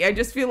comedy. I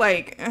just feel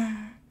like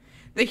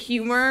the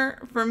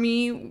humor for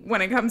me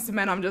when it comes to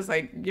men, I'm just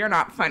like, you're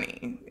not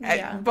funny.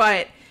 Yeah.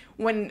 But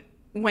when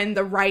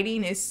the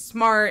writing is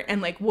smart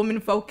and like woman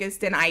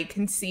focused and I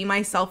can see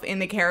myself in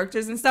the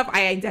characters and stuff,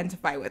 I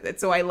identify with it.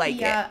 So I like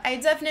it. Yeah, I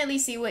definitely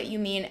see what you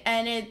mean.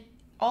 And it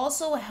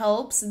also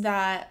helps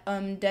that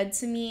Dead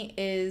to Me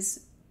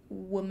is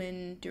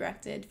woman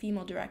directed,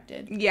 female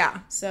directed.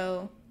 Yeah.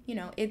 So, you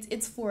know,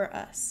 it's for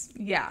us.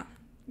 Yeah.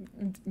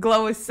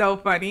 Glow is so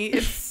funny.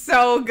 It's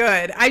so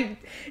good. I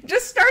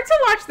just start to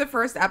watch the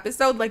first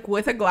episode like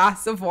with a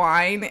glass of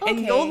wine, and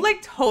you'll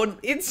like totally.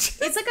 It's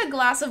like a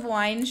glass of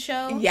wine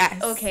show.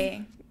 Yes.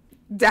 Okay.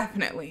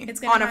 Definitely.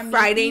 It's on a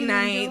Friday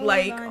night,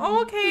 like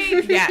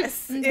okay,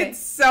 yes. Okay. It's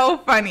so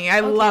funny.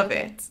 I love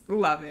it.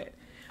 Love it.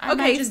 I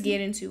might just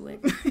get into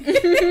it.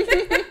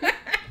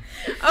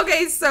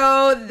 Okay,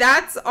 so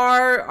that's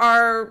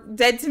our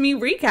Dead to Me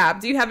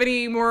recap. Do you have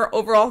any more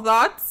overall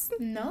thoughts?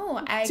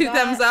 No,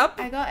 thumbs up.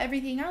 I got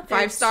everything out there.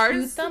 5 stars.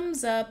 2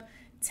 thumbs up.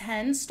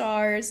 10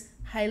 stars.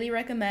 Highly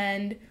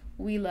recommend.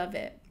 We love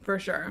it. For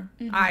sure.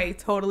 Mm-hmm. I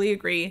totally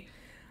agree.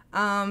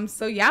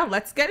 So yeah,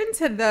 let's get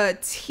into the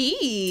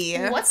tea.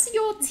 What's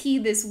your tea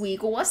this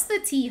week? What's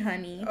the tea,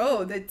 honey?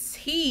 Oh, the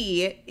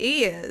tea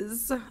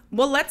is,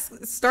 well,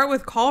 let's start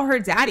with Call Her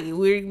Daddy.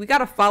 We got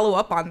to follow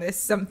up on this.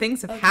 Some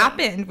things have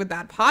happened with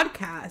that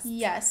podcast.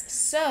 Yes.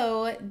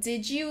 So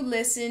did you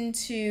listen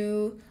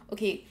to,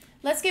 okay,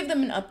 let's give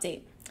them an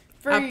update.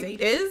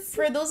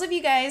 For those of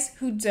you guys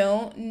who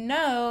don't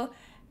know,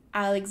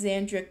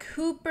 Alexandra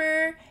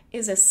Cooper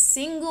is a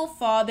single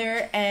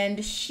father,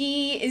 and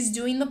she is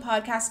doing the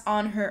podcast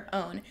on her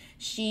own.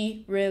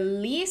 She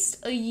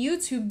released a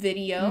YouTube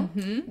video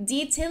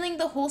detailing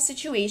the whole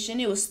situation.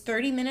 It was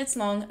 30 minutes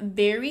long,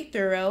 very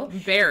thorough.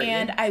 Very.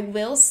 And I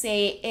will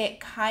say it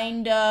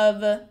kind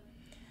of,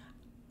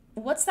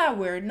 what's that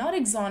word? Not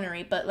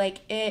exonerate, but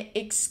like it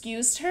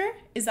excused her.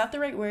 Is that the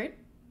right word?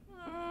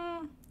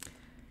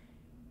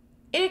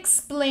 It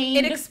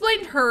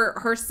explained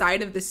her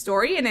side of the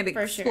story, and it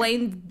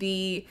explained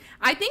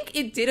I think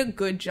it did a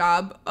good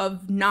job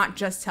of not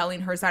just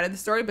telling her side of the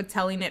story, but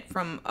telling it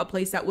from a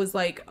place that was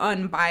like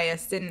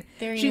unbiased, and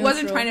she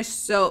wasn't trying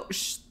to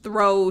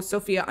throw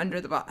Sofia under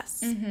the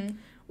bus,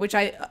 which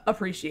I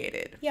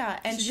appreciated.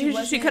 Yeah, and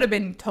she could have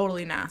been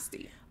totally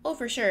nasty. Oh,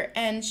 for sure.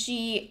 And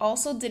she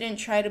also didn't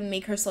try to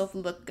make herself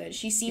look good.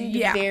 She seemed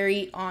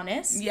very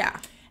honest.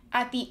 Yeah.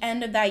 At the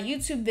end of that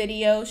YouTube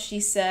video, she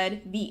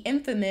said the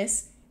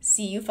infamous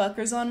 "See you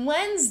fuckers on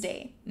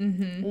Wednesday."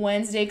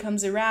 Wednesday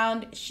comes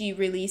around, she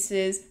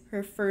releases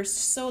her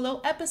first solo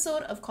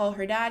episode of Call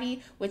Her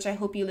Daddy, which I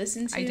hope you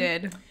listened to. I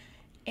did.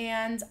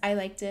 And I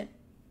liked it.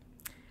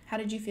 How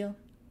did you feel?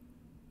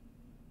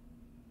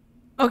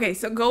 Okay,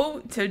 so go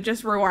to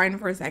just rewind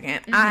for a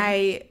second.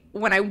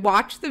 When I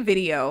watched the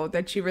video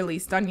that she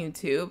released on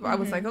YouTube, I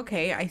was like,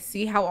 okay, I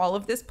see how all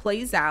of this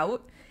plays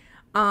out.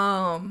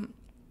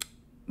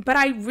 But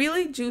I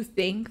really do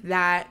think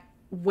that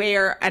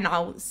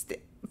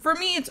for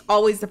me, it's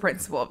always the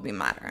principle of the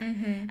matter.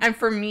 And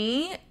for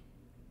me,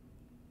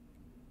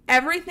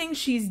 everything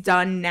she's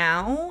done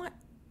now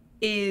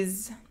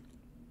is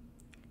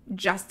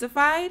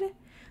justified.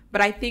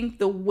 But I think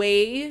the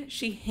way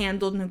she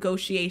handled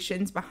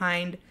negotiations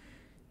behind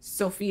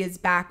Sofia's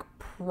back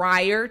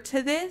prior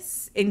to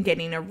this, in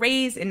getting a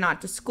raise and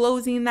not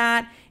disclosing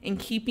that, and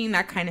keeping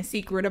that kind of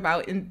secret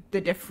about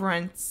the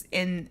difference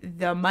in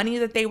the money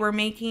that they were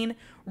making,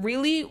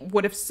 really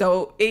would have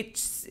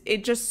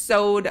it just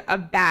sowed a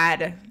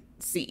bad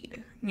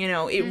seed. You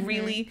know, it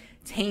really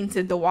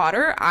tainted the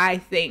water, I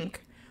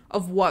think,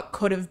 of what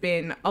could have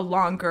been a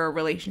longer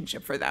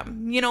relationship for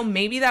them. You know,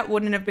 maybe that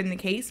wouldn't have been the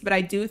case, but I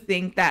do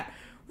think that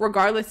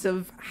regardless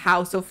of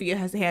how Sofia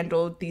has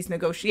handled these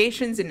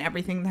negotiations and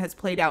everything that has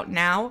played out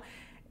now,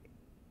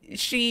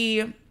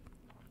 she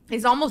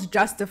is almost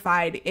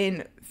justified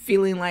in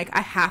feeling like I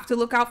have to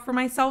look out for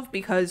myself,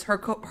 because her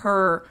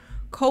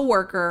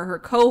coworker, her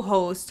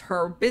co-host,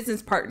 her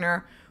business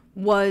partner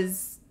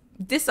was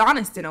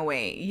dishonest in a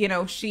way. You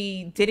know,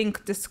 she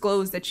didn't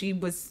disclose that she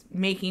was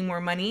making more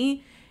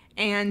money,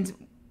 and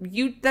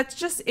it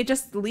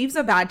just leaves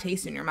a bad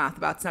taste in your mouth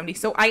about somebody.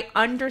 So I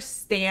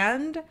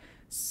understand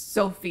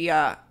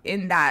Sofia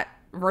in that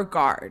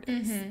regard.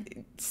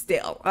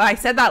 Still, I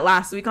said that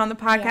last week on the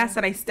podcast,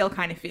 and I still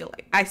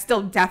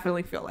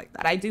definitely feel like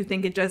that. I do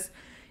think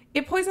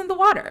it poisoned the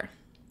water.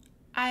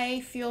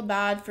 I feel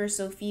bad for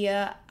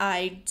Sofia.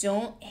 I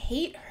don't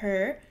hate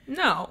her.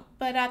 No.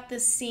 But at the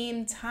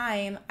same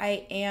time,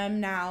 I am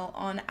now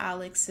on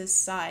Alex's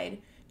side,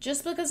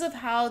 just because of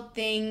how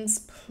things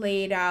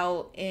played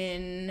out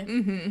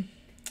in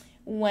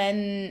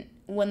when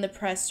the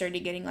press started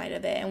getting light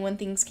of it, and when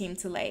things came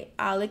to light.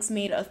 Alex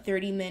made a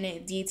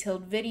 30-minute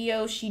detailed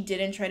video. She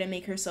didn't try to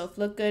make herself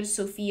look good.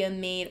 Sofia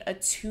made a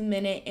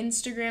 2-minute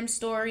Instagram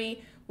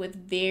story with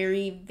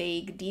very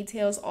vague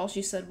details. All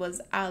she said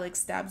was, "Alex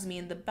stabs me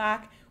in the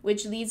back,"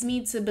 which leads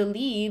me to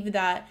believe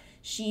that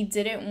she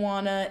didn't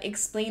want to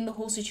explain the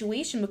whole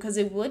situation because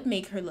it would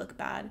make her look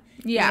bad.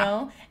 Yeah. You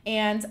know?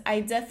 And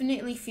I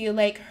definitely feel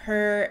like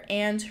her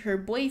and her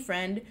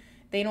boyfriend,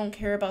 they don't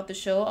care about the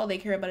show. All they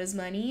care about is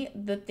money.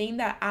 The thing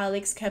that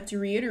Alex kept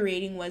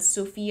reiterating was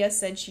Sofia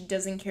said she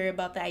doesn't care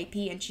about the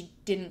IP, and she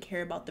didn't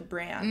care about the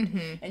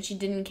brand. And she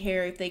didn't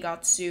care if they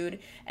got sued.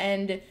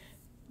 And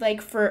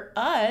like, for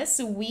us,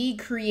 we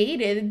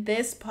created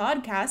this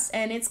podcast,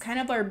 and it's kind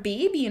of our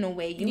baby in a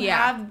way. You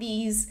have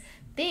these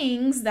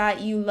things that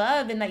you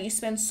love and that you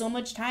spend so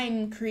much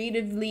time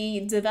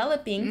creatively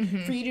developing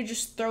for you to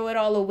just throw it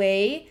all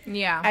away.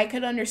 Yeah. I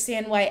could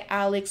understand why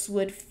Alex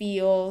would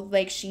feel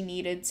like she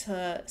needed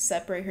to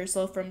separate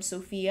herself from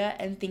Sofia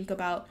and think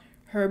about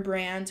her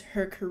brand,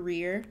 her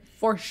career.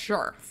 For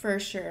sure. For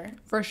sure.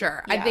 For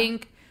sure. Yeah. I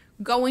think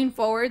going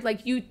forward,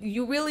 like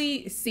you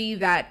really see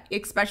that,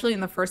 especially in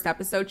the first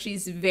episode,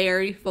 she's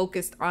very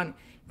focused on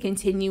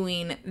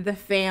continuing the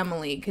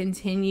family,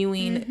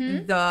 continuing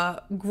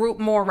the group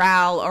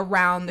morale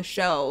around the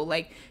show.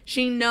 Like,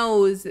 she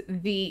knows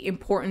the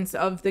importance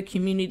of the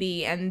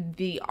community and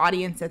the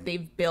audience that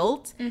they've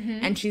built,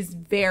 and she's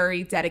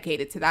very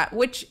dedicated to that,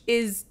 which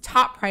is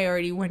top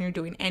priority when you're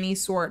doing any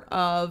sort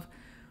of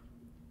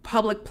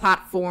public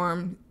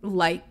platform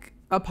like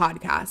a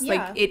podcast. Yeah.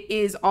 Like, it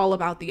is all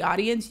about the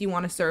audience. You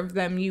want to serve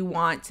them, you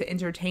want to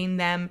entertain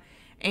them,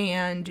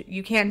 and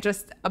you can't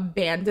just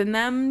abandon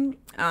them.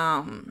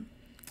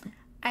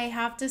 I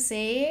have to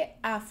say,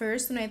 at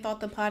first, when I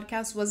thought the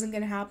podcast wasn't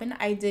going to happen,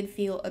 I did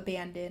feel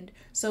abandoned.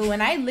 So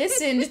when I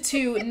listened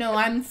to, no,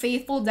 I'm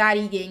faithful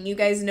daddy gang, you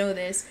guys know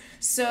this.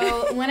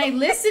 So when I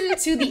listened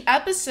to the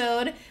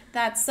episode,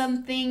 that's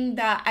something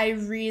that I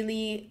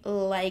really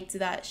liked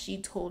that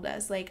she told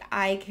us. Like,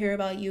 I care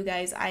about you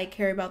guys. I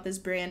care about this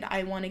brand.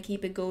 I want to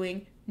keep it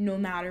going no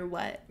matter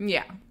what.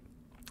 Yeah.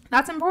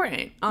 That's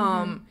important.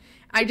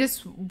 I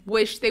just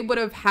wish they would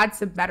have had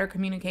some better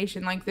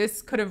communication. Like,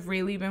 this could have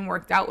really been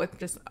worked out with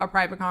just a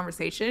private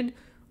conversation,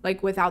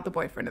 like, without the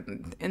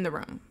boyfriend in the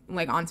room,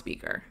 like, on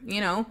speaker,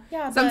 you know?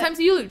 Yeah, sometimes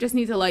you just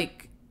need to,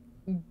 like,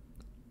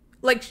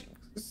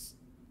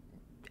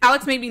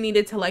 Alex maybe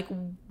needed to, like,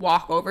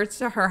 walk over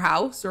to her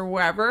house or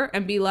wherever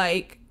and be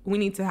like, we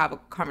need to have a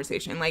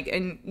conversation, like,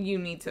 and you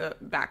need to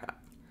back up.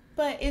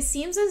 But it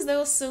seems as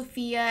though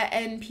Sofia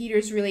and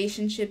Peter's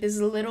relationship is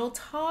a little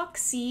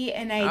toxic,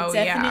 and I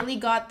definitely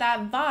got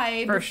that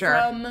vibe for sure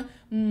from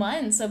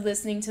months of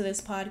listening to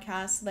this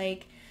podcast.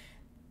 Like,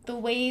 the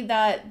way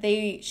that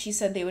she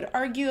said they would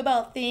argue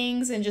about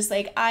things, and just,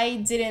 like, I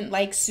didn't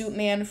like Suit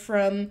Man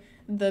from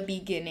the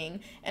beginning.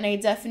 And I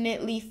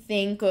definitely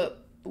think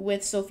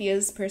with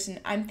Sophia's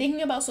I'm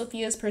thinking about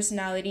Sophia's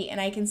personality,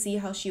 and I can see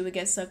how she would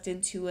get sucked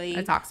into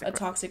a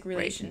toxic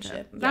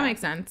relationship. That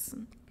makes sense.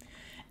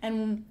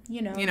 And,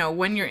 you know,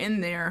 when you're in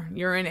there,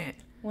 you're in it.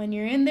 When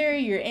you're in there,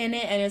 you're in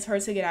it, and it's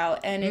hard to get out.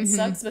 And it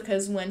sucks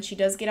because when she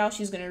does get out,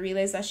 she's going to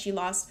realize that she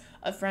lost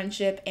a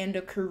friendship and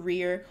a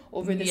career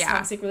over this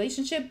toxic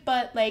relationship.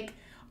 But, like,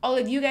 all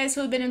of you guys who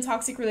have been in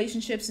toxic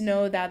relationships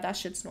know that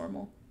shit's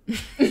normal.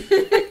 It's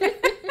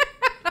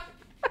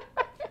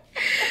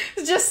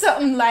just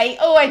something like,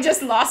 oh, I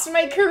just lost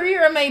my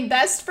career and my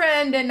best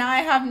friend, and now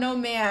I have no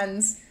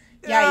mans.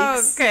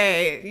 Yikes.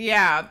 Okay,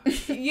 yeah.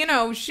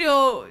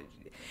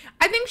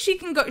 I think she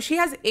can go. She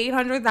has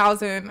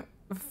 800,000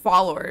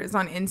 followers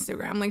on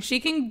Instagram. Like, she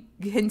can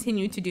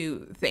continue to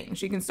do things.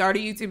 She can start a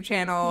YouTube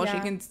channel. Yeah. She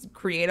can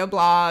create a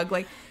blog.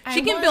 Like,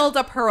 she can build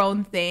up her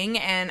own thing,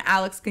 and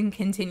Alex can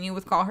continue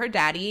with Call Her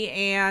Daddy,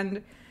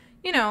 and,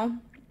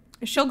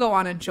 she'll go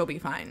on and she'll be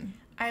fine.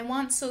 I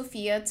want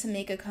Sofia to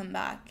make a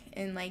comeback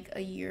in, like,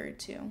 a year or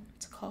two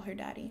to Call Her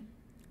Daddy.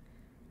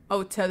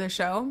 Oh, to the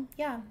show?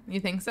 Yeah. You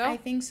think so? I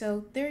think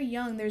so. They're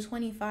young. They're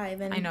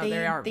 25, and I know,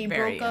 they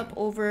broke young. up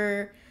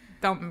over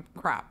dumb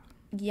crap.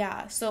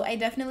 Yeah, so I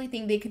definitely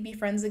think they could be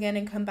friends again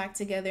and come back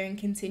together and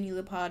continue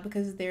the pod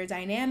because their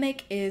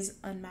dynamic is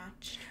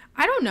unmatched.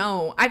 I don't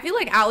know. I feel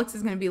like Alex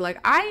is going to be like,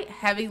 I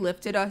heavy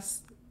lifted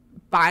us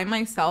by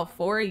myself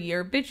for a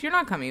year. Bitch, you're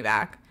not coming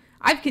back.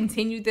 I've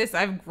continued this.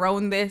 I've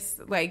grown this.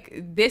 Like,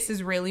 this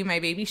is really my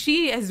baby.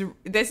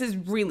 This is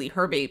really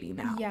her baby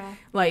now. Yeah.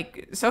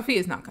 Like, Sophie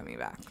is not coming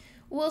back.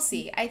 We'll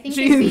see. I think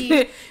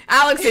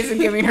Alex isn't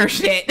giving her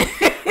shit.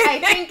 I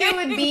think it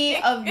would be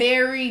a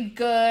very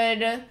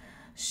good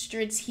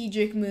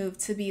strategic move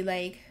to be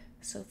like,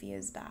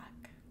 Sophia's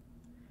back.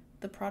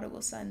 The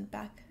prodigal son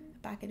back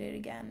at it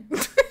again.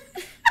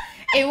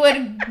 It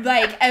would,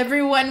 like,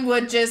 everyone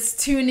would just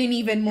tune in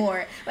even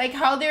more. Like,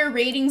 how their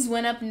ratings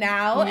went up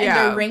now and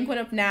their rank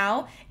went up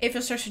now. If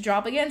it starts to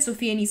drop again,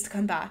 Sofia needs to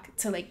come back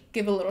to, like,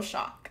 give a little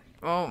shock.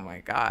 Oh, my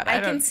God.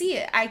 I can see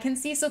it. I can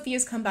see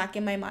Sophia's comeback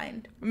in my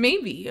mind.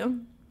 Maybe.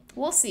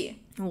 We'll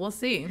see. We'll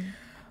see.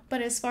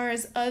 But as far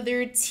as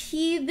other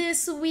tea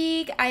this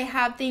week, I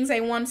have things I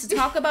wanted to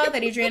talk about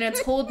that Adriana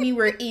told me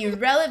were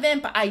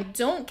irrelevant, but I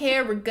don't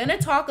care. We're going to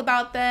talk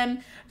about them.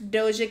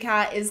 Doja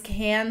Cat is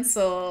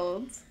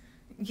canceled.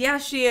 Yeah,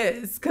 she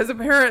is. Because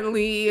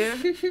apparently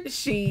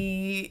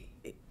she,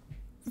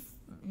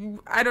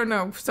 I don't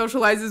know,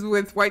 socializes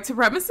with white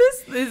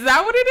supremacists? Is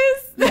that what it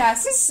is?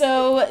 Yes.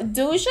 So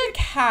Doja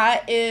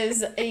Cat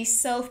is a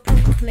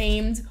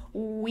self-proclaimed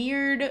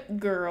weird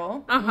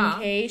girl.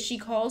 Okay, she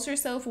calls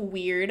herself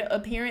weird.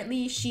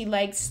 Apparently she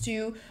likes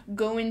to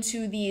go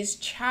into these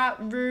chat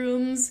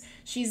rooms.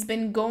 She's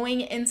been going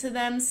into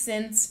them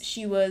since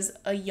she was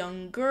a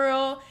young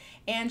girl,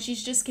 and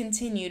she's just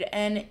continued.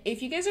 And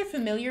if you guys are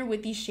familiar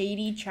with these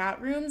shady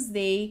chat rooms,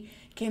 they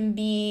can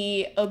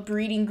be a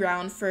breeding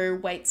ground for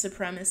white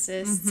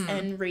supremacists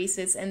and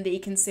racists, and they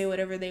can say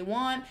whatever they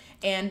want,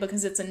 and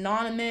because it's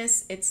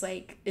anonymous, it's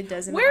like it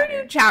doesn't Where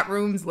matter. do chat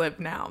rooms live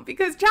now?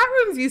 Because chat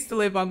rooms used to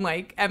live on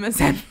like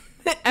MSN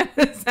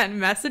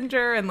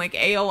Messenger and like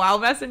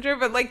AOL Messenger,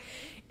 but like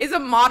is a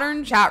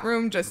modern chat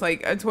room just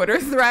like a Twitter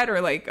thread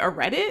or like a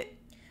Reddit?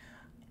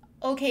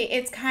 Okay,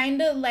 it's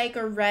kind of like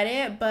a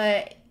Reddit,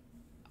 but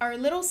our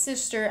little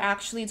sister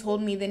actually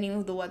told me the name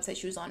of the website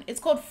she was on. It's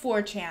called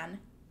 4chan.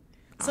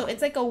 So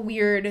it's like a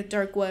weird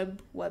dark web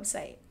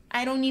website.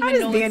 I don't even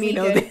know if we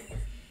could.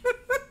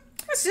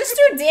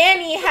 Sister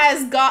Danny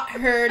has got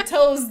her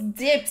toes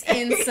dipped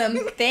in some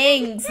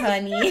things,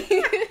 honey.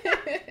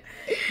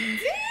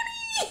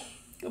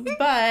 Danny!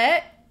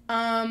 But,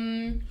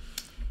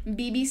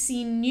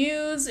 BBC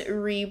News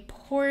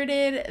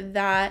reported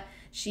that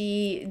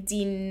she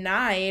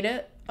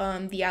denied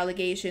the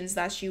allegations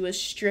that she was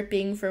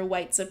stripping for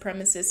white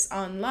supremacists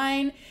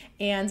online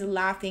and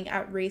laughing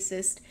at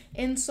racist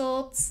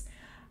insults.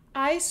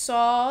 I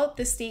saw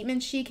the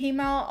statement she came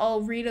out.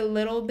 I'll read a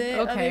little bit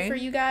of it for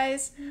you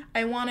guys.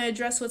 I want to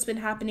address what's been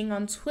happening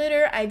on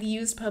Twitter. I've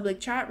used public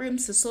chat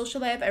rooms to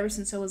socialize ever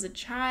since I was a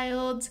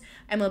child.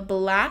 I'm a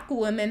black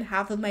woman.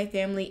 Half of my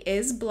family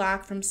is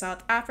black from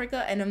South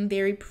Africa, and I'm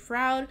very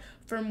proud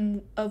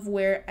of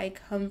where I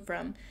come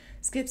from.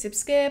 Skip, skip,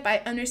 skip. I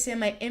understand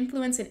my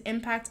influence and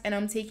impact, and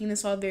I'm taking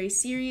this all very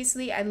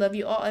seriously. I love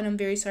you all, and I'm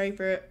very sorry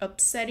for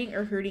upsetting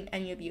or hurting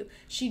any of you.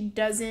 She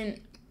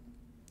doesn't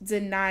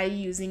deny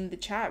using the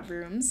chat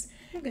rooms,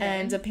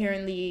 and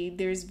apparently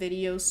there's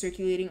videos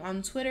circulating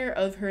on Twitter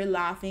of her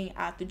laughing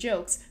at the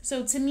jokes.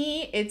 So to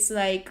me, it's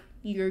like,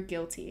 you're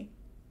guilty.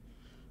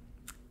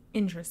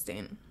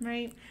 Interesting.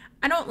 Right?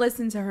 I don't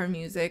listen to her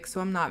music,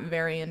 so I'm not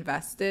very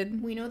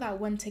invested. We know that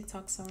one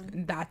TikTok song.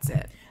 That's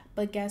it.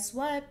 But guess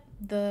what?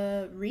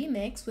 The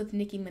remix with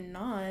Nicki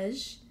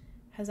Minaj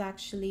has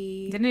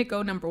actually... Didn't it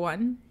go number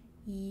 1?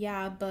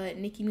 Yeah, but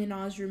Nicki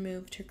Minaj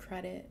removed her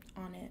credit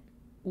on it.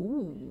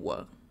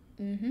 Ooh.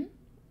 Mm-hmm.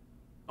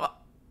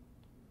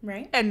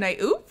 Right? And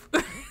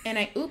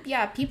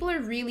Yeah, people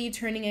are really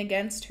turning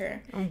against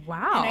her.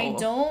 Wow. And I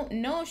don't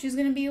know if she's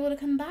going to be able to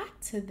come back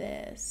to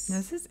this.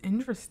 This is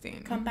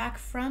interesting. Come back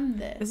from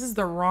this. This is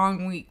the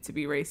wrong week to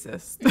be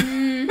racist.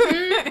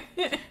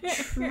 Mm-hmm.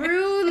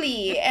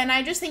 Truly. And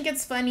I just think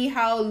it's funny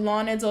how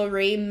Lana Del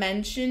Rey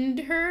mentioned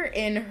her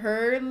in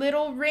her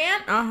little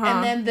rant.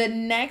 And then the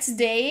next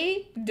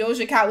day,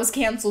 Doja Cat was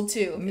canceled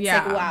too. It's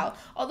like, wow.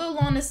 Although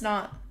Lana's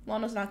not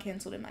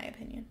canceled in my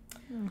opinion.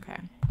 Okay.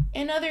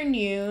 In other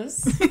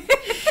news,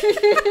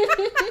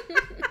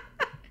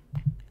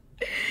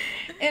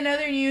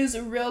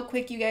 real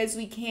quick, you guys,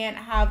 we can't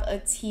have a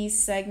tea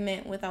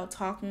segment without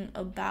talking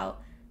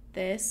about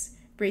this.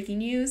 Breaking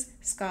news,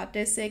 Scott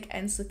Disick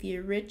and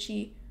Sofia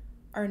Richie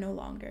are no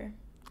longer.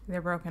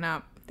 They're broken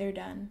up. They're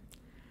done.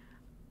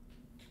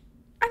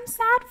 I'm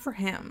sad for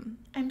him.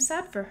 I'm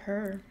sad for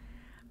her.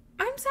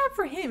 I'm sad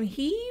for him.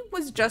 He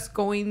was just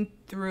going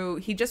through,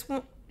 he just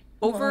went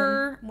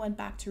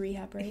back to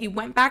rehab, right? He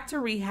went back to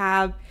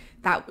rehab.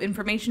 That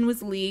information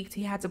was leaked.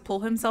 He had to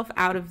pull himself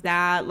out of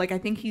that. Like, I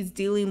think he's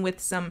dealing with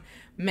some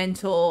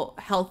mental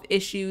health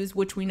issues,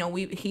 which we know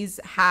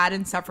he's had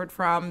and suffered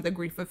from the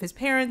grief of his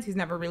parents. He's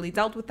never really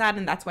dealt with that,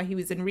 and that's why he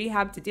was in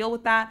rehab, to deal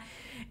with that.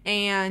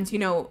 And, you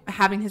know,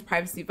 having his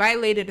privacy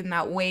violated in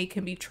that way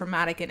can be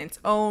traumatic in its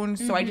own.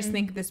 So I just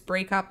think this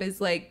breakup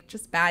is, like,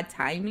 just bad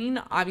timing.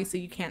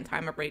 Obviously, you can't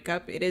time a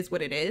breakup. It is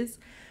what it is.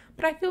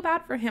 But I feel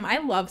bad for him. I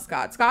love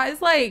Scott. Scott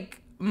is like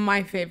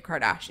my fave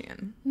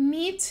Kardashian.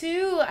 Me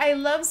too. I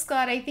love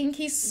Scott. I think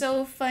he's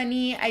so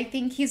funny. I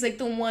think he's like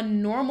the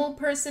one normal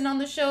person on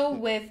the show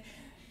with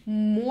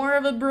more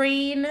of a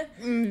brain.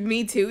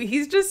 Me too.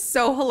 He's just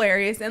so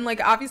hilarious. And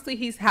like, obviously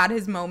he's had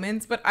his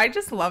moments, but I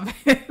just love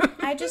him.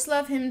 I just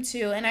love him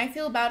too. And I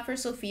feel bad for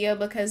Sofia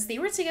because they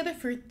were together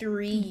for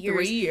 3 years.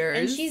 3 years.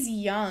 And she's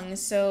young.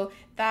 So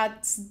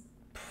that's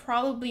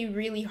probably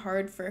really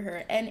hard for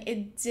her, and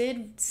it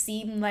did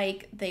seem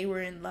like they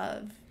were in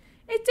love.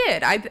 It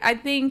did. I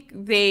think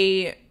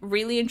they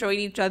really enjoyed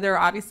each other.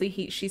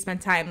 Obviously, she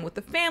spent time with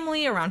the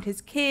family, around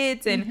his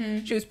kids,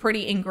 and she was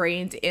pretty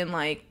ingrained in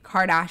like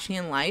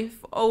Kardashian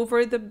life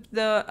over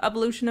the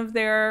evolution of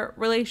their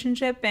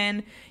relationship.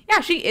 And yeah,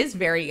 she is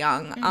very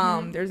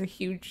young. There's a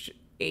huge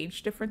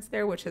age difference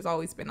there, which has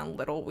always been a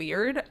little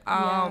weird.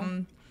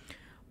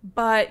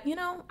 But, you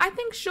know, I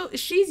think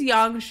she's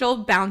young. She'll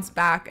bounce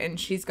back, and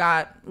she's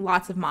got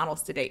lots of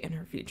models to date in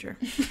her future.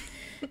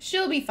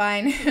 She'll be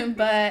fine.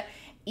 But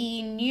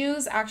E!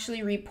 News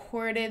actually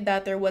reported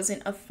that there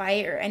wasn't a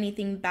fight or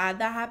anything bad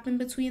that happened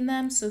between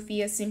them.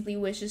 Sofia simply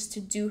wishes to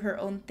do her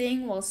own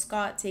thing while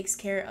Scott takes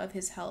care of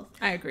his health.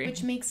 I agree.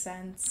 Which makes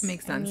sense.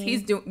 Makes sense. I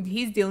mean,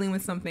 he's dealing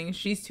with something.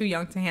 She's too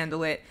young to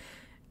handle it.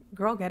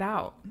 Girl, get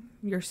out.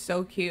 You're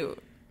so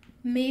cute.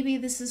 Maybe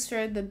this is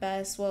for the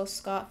best while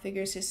Scott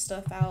figures his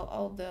stuff out,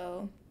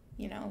 although,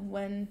 you know,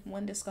 when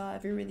does Scott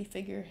ever really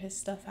figure his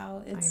stuff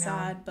out? It's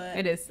sad, but...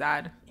 It is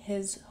sad.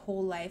 His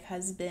whole life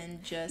has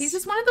been just... He's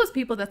just one of those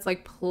people that's,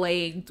 like,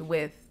 plagued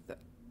with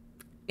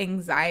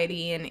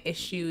anxiety and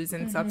issues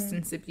and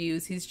substance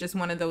abuse. He's just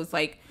one of those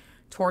like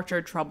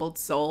tortured, troubled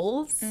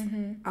souls,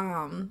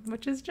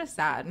 which is just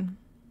sad.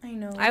 I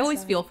know. I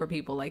always feel for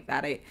people like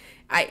that.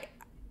 I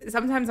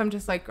sometimes I'm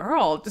just like,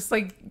 girl, just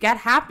like get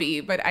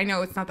happy, but I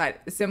know it's not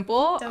that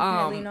simple.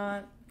 Definitely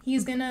not.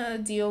 He's gonna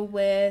deal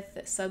with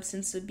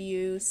substance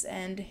abuse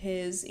and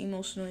his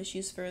emotional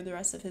issues for the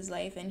rest of his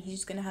life, and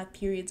he's gonna have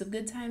periods of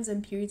good times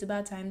and periods of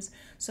bad times.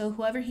 So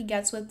whoever he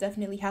gets with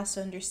definitely has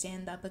to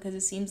understand that, because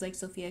it seems like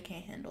Sofia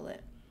can't handle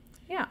it.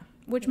 Yeah,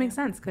 which makes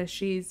sense because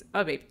she's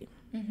a baby.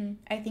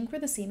 I think we're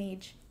the same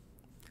age.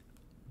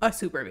 A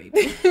super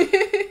baby.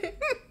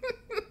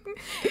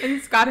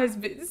 And Scott has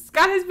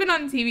been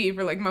on TV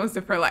for like most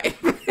of her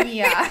life.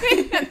 Yeah.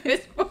 At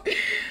this point.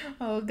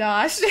 Oh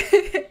gosh.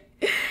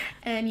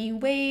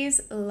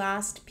 Anyways,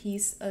 last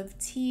piece of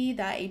tea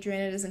that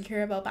Adriana doesn't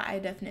care about, but I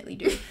definitely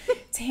do.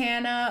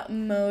 Tana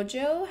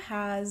Mongeau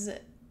has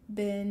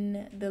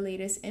been the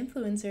latest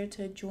influencer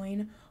to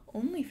join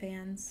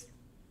OnlyFans.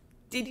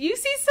 Did you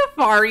see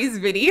Safari's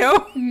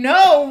video?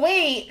 No,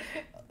 wait.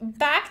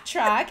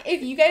 Backtrack.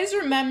 If you guys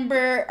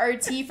remember our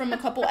tea from a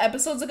couple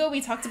episodes ago, we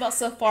talked about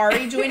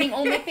Safari joining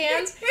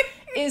OnlyFans.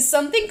 Is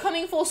something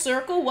coming full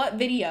circle? What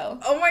video?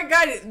 Oh my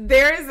god,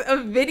 there's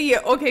a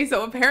video. Okay,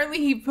 so apparently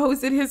he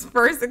posted his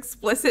first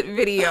explicit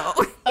video.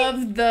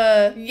 Of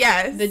the...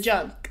 Yes. The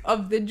junk.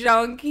 Of the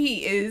junk.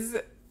 He is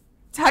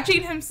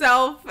touching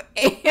himself,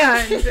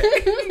 and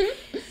it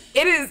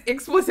is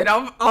explicit.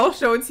 I'll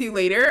show it to you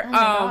later. Oh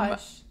my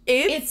gosh.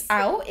 It's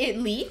out? It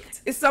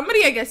leaked?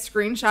 Somebody, I guess,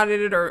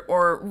 screenshotted it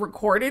or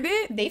recorded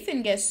it. They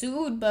finna get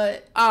sued,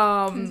 but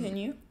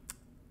continue.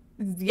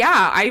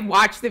 Yeah, I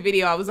watched the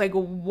video. I was like,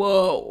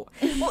 whoa.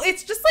 Well,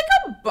 it's just like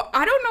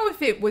I don't know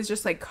if it was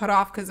just like cut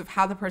off because of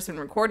how the person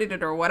recorded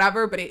it or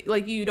whatever, but it,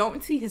 like, you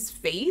don't see his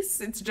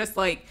face. It's just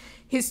like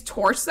his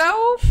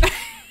torso.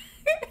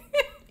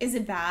 Is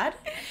it bad?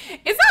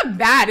 It's not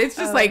bad. It's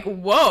just like,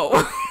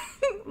 whoa.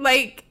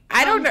 Like,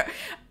 I don't know.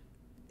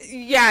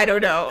 Yeah, I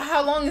don't know.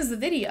 How long is the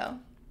video?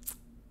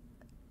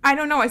 I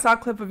don't know. I saw a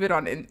clip of it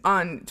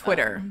on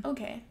Twitter.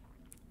 Okay.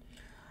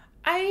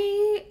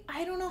 I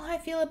don't know how I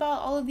feel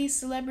about all of these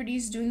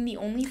celebrities doing the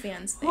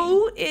OnlyFans thing.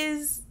 Who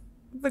is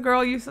the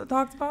girl you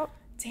talked about?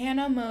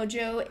 Tana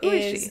Mongeau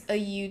is a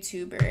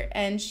YouTuber,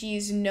 and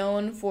she's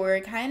known for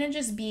kind of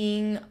just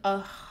being a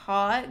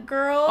hot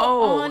girl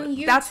on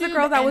YouTube. That's the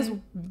girl that was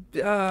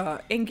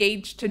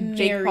engaged to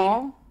Jake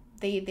Paul?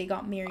 They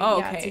got married,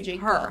 to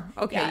Jake Paul.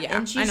 Okay, yeah.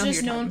 And she's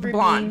just known for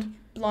being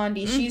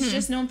Blondie. She's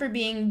just known for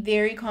being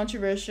very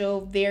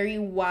controversial, very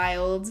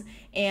wild,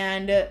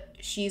 and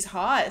she's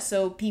hot.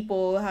 So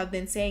people have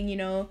been saying, you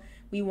know,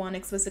 we want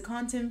explicit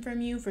content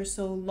from you for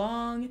so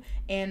long,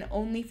 and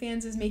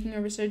OnlyFans is making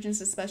a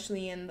resurgence,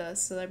 especially in the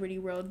celebrity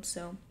world.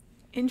 So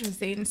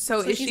interesting.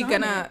 So is she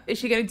gonna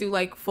do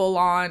like full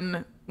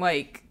on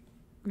like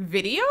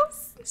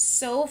videos?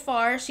 So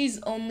far, she's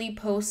only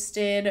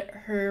posted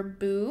her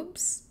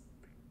boobs.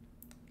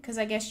 Because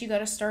I guess you got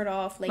to start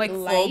off like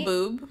light. Full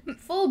boob?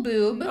 Full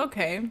boob.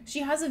 Okay.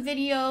 She has a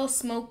video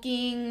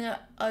smoking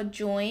a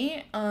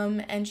joint,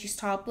 and she's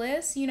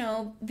topless. You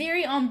know,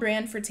 very on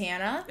brand for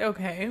Tana.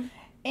 Okay.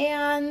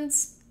 And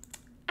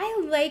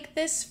I like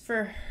this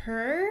for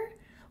her,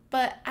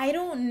 but I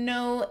don't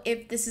know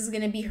if this is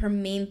going to be her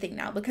main thing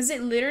now. Because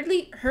it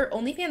literally, her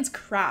OnlyFans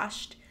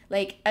crashed,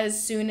 like,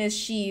 as soon as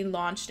she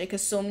launched it.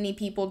 Because so many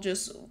people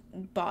just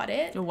bought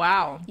it.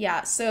 Wow.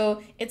 Yeah,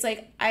 so it's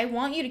like, I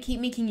want you to keep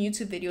making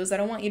YouTube videos. I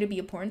don't want you to be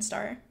a porn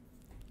star.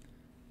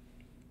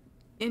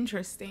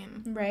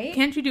 Interesting. Right?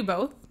 Can't you do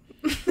both?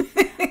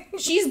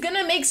 She's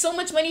gonna make so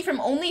much money from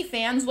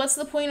OnlyFans. What's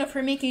the point of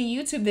her making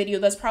a YouTube video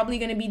that's probably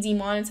gonna be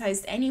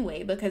demonetized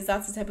anyway, because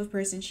that's the type of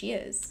person she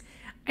is?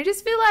 I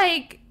just feel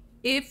like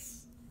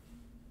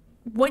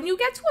when you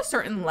get to a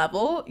certain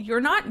level,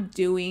 you're not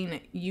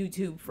doing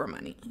YouTube for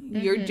money.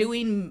 You're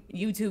doing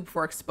YouTube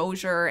for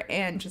exposure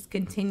and just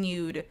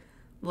continued,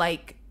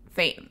 like,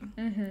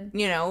 fame.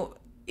 You know,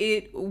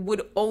 it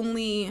would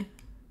only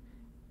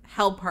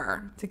help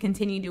her to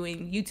continue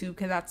doing YouTube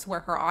because that's where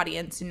her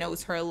audience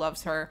knows her,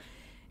 loves her,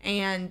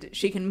 and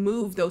she can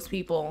move those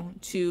people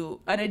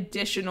to an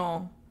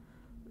additional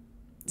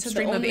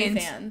stream of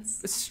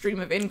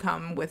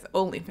income with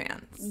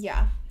OnlyFans.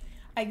 Yeah.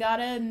 I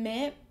gotta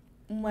admit,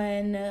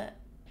 when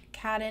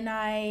Kat and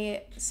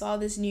I saw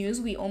this news,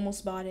 we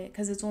almost bought it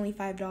because it's only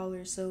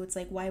 $5. So it's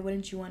like, why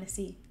wouldn't you want to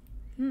see?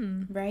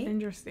 Right?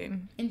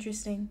 Interesting.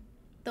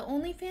 The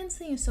OnlyFans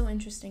thing is so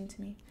interesting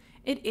to me.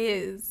 It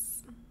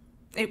is.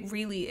 It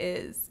really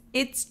is.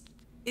 It's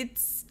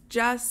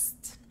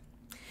just,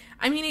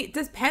 I mean, it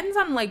depends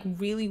on like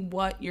really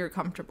what you're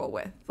comfortable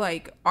with.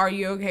 Like, are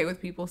you okay with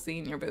people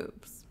seeing your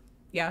boobs?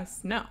 Yes,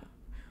 no.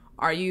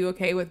 Are you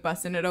okay with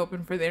busting it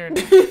open for the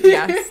internet?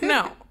 Yes,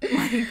 no.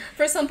 Like,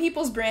 for some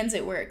people's brands,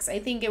 it works. I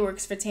think it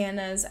works for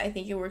Tana's. I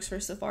think it works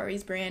for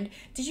Safari's brand.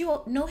 Did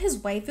you know his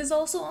wife is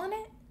also on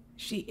it?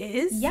 She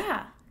is?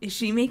 Yeah. Is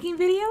she making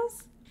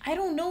videos? I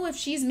don't know if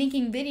she's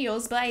making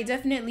videos, but I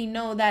definitely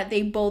know that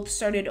they both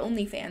started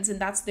OnlyFans, and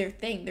that's their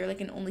thing. They're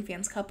like an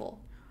OnlyFans couple.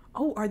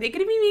 Oh, are they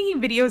going to be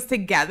making videos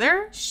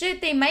together? Shit,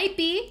 they might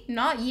be.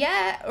 Not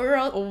yet. Or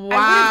I would Wow.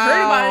 have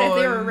heard about it if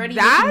they were already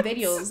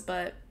making videos,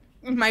 but...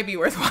 It might be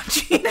worth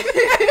watching.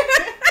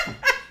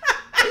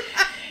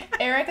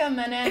 Erica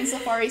Mena and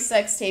Safari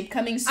sex tape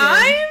coming soon.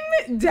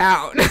 I'm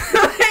down.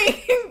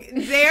 Like,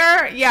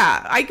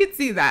 yeah, I could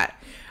see that.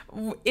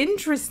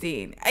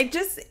 Interesting.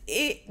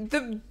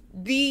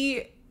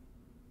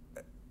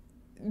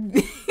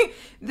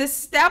 The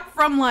step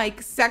from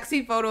like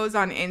sexy photos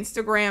on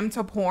Instagram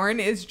to porn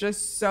is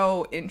just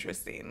so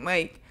interesting.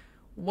 Like,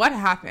 what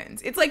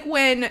happens? It's like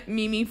when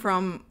Mimi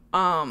from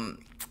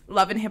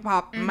Love and Hip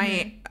Hop,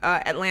 my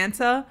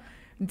Atlanta,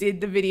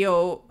 did the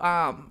video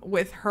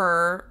with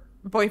her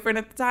boyfriend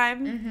at the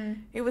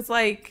time. It was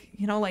like,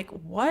 you know, like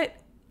what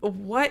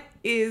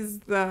is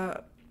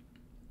the,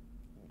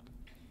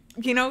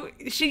 you know,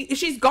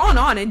 she's gone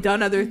on and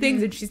done other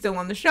things, and she's still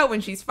on the show,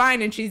 and she's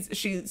fine, and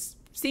she's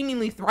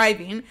seemingly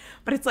thriving,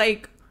 but it's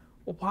like,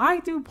 why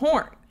do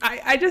porn?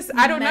 I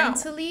don't know.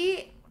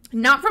 Mentally,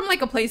 not from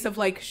like a place of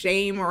like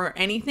shame or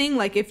anything.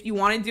 Like, if you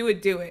want to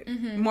do it.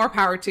 More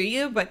power to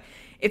you. But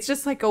it's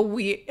just like a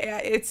weird.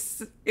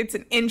 It's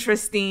an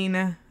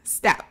interesting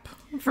step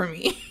for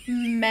me.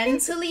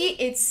 Mentally,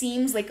 it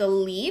seems like a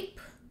leap,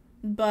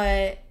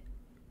 but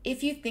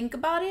if you think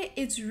about it,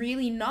 it's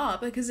really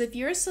not, because if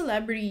you're a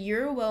celebrity,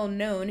 you're well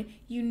known,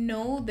 you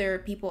know there are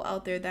people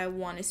out there that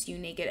want to see you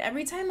naked.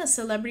 Every time a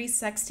celebrity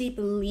sex tape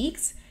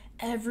leaks,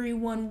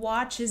 everyone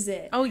watches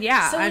it. Oh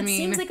yeah, so it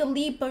seems like a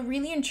leap, but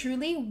really and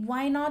truly,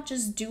 why not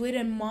just do it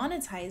and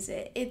monetize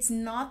it? It's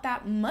not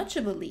that much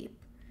of a leap.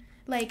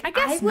 Like,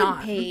 I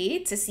would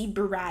pay to see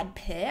Brad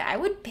Pitt. I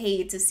would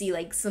pay to see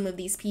like some of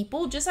these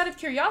people just out of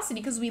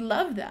curiosity because we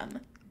love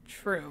them.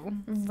 True.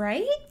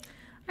 Right?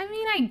 I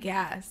mean, I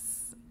guess.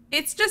 I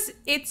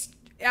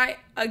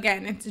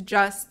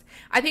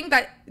think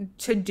that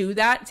to do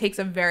that takes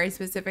a very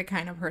specific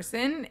kind of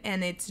person,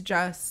 and it's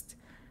just,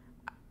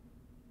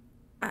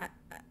 I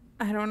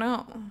don't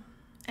know.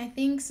 I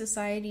think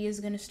society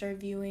is going to start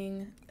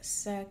viewing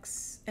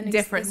sex and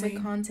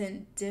explicit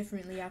content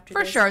differently after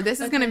this. For sure. This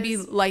is going to be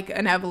like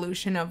an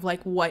evolution of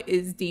like what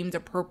is deemed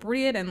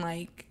appropriate and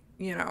like,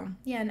 you know.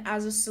 Yeah, and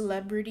as a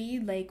celebrity,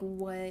 like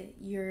what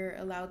you're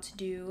allowed to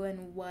do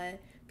and what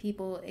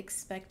people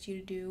expect you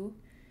to do.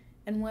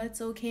 And what's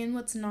okay and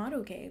what's not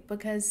okay.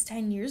 Because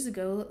 10 years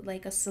ago,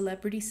 like, a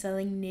celebrity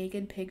selling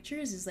naked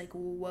pictures is like,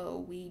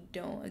 whoa, we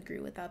don't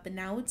agree with that. But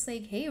now it's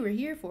like, hey, we're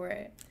here for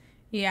it.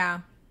 Yeah.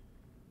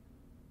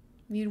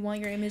 You'd want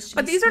your image to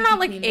But be these are not,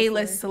 like,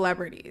 A-list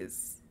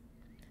celebrities.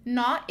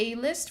 Not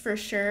A-list for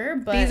sure,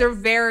 but... These are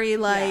very,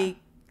 like... Yeah.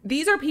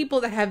 These are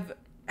people that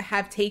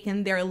have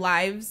taken their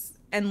lives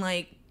and,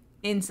 like,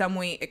 in some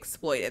way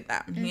exploited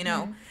them, you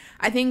know?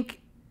 I think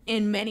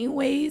in many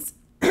ways...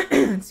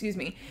 excuse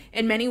me,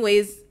 in many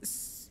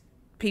ways,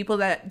 people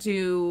that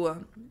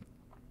do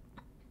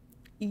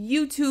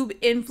YouTube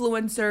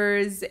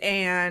influencers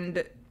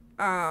and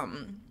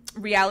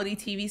reality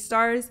TV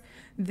stars,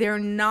 they're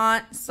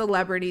not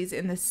celebrities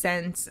in the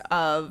sense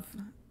of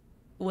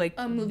like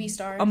a movie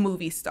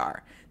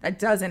star that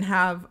doesn't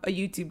have a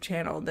YouTube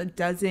channel,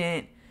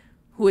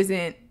 who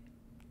isn't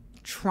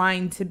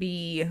trying to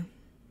be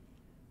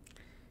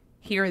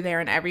here, there,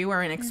 and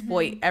everywhere and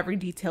exploit every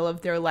detail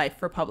of their life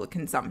for public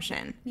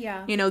consumption.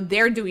 Yeah. You know,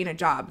 they're doing a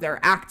job, they're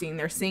acting,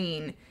 they're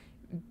singing.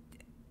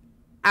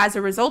 As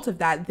a result of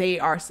that, they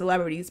are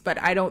celebrities, but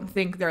I don't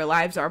think their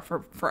lives are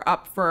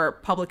up for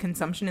public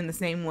consumption in the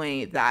same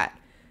way that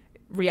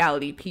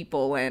reality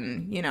people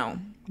and, you know,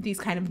 these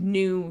kind of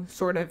new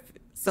sort of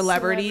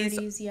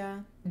celebrities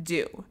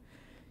do.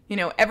 You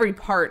know, every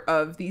part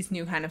of these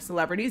new kind of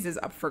celebrities is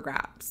up for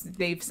grabs.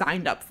 They've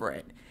signed up for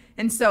it.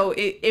 And so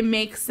it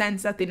makes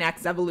sense that the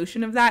next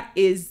evolution of that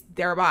is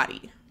their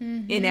body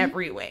in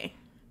every way.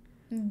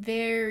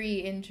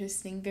 Very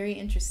interesting,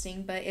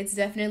 but it's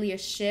definitely a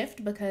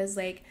shift because,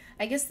 like,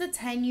 I guess the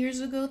 10 years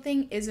ago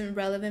thing isn't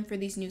relevant for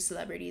these new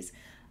celebrities.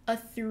 A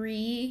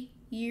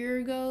 3-year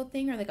ago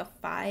thing or like a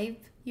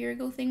 5-year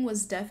ago thing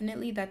was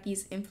definitely that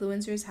these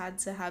influencers had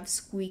to have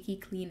squeaky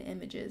clean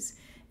images.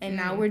 And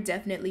now we're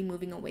definitely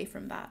moving away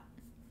from that.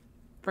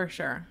 For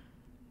sure.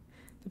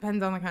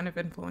 Depends on the kind of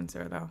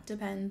influencer, though.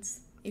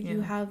 Depends. If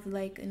you have,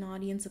 like, an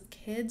audience of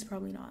kids,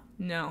 probably not.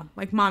 No.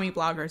 Like, mommy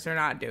bloggers are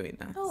not doing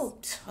this. Oh,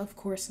 of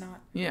course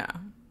not. Yeah.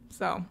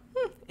 So,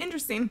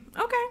 interesting.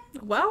 Okay.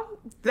 Well,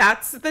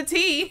 that's the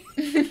tea.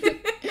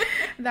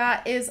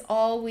 That is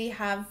all we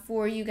have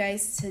for you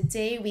guys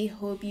today. We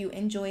hope you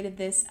enjoyed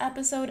this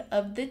episode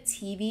of the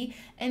TV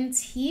and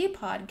Tea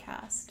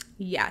podcast.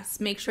 Yes,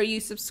 make sure you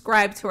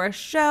subscribe to our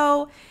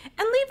show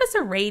and leave us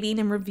a rating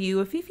and review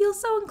if you feel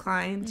so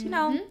inclined. You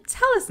know,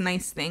 tell us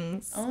nice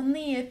things.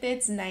 Only if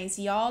it's nice.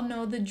 Y'all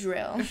know the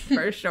drill.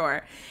 For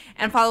sure.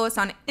 And follow us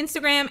on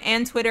Instagram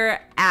and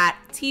Twitter at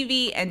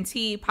TV and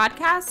Tea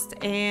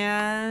Podcast.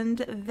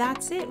 And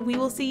that's it. We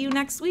will see you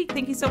next week.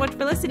 Thank you so much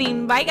for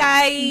listening. Bye,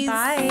 guys.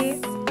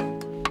 Bye.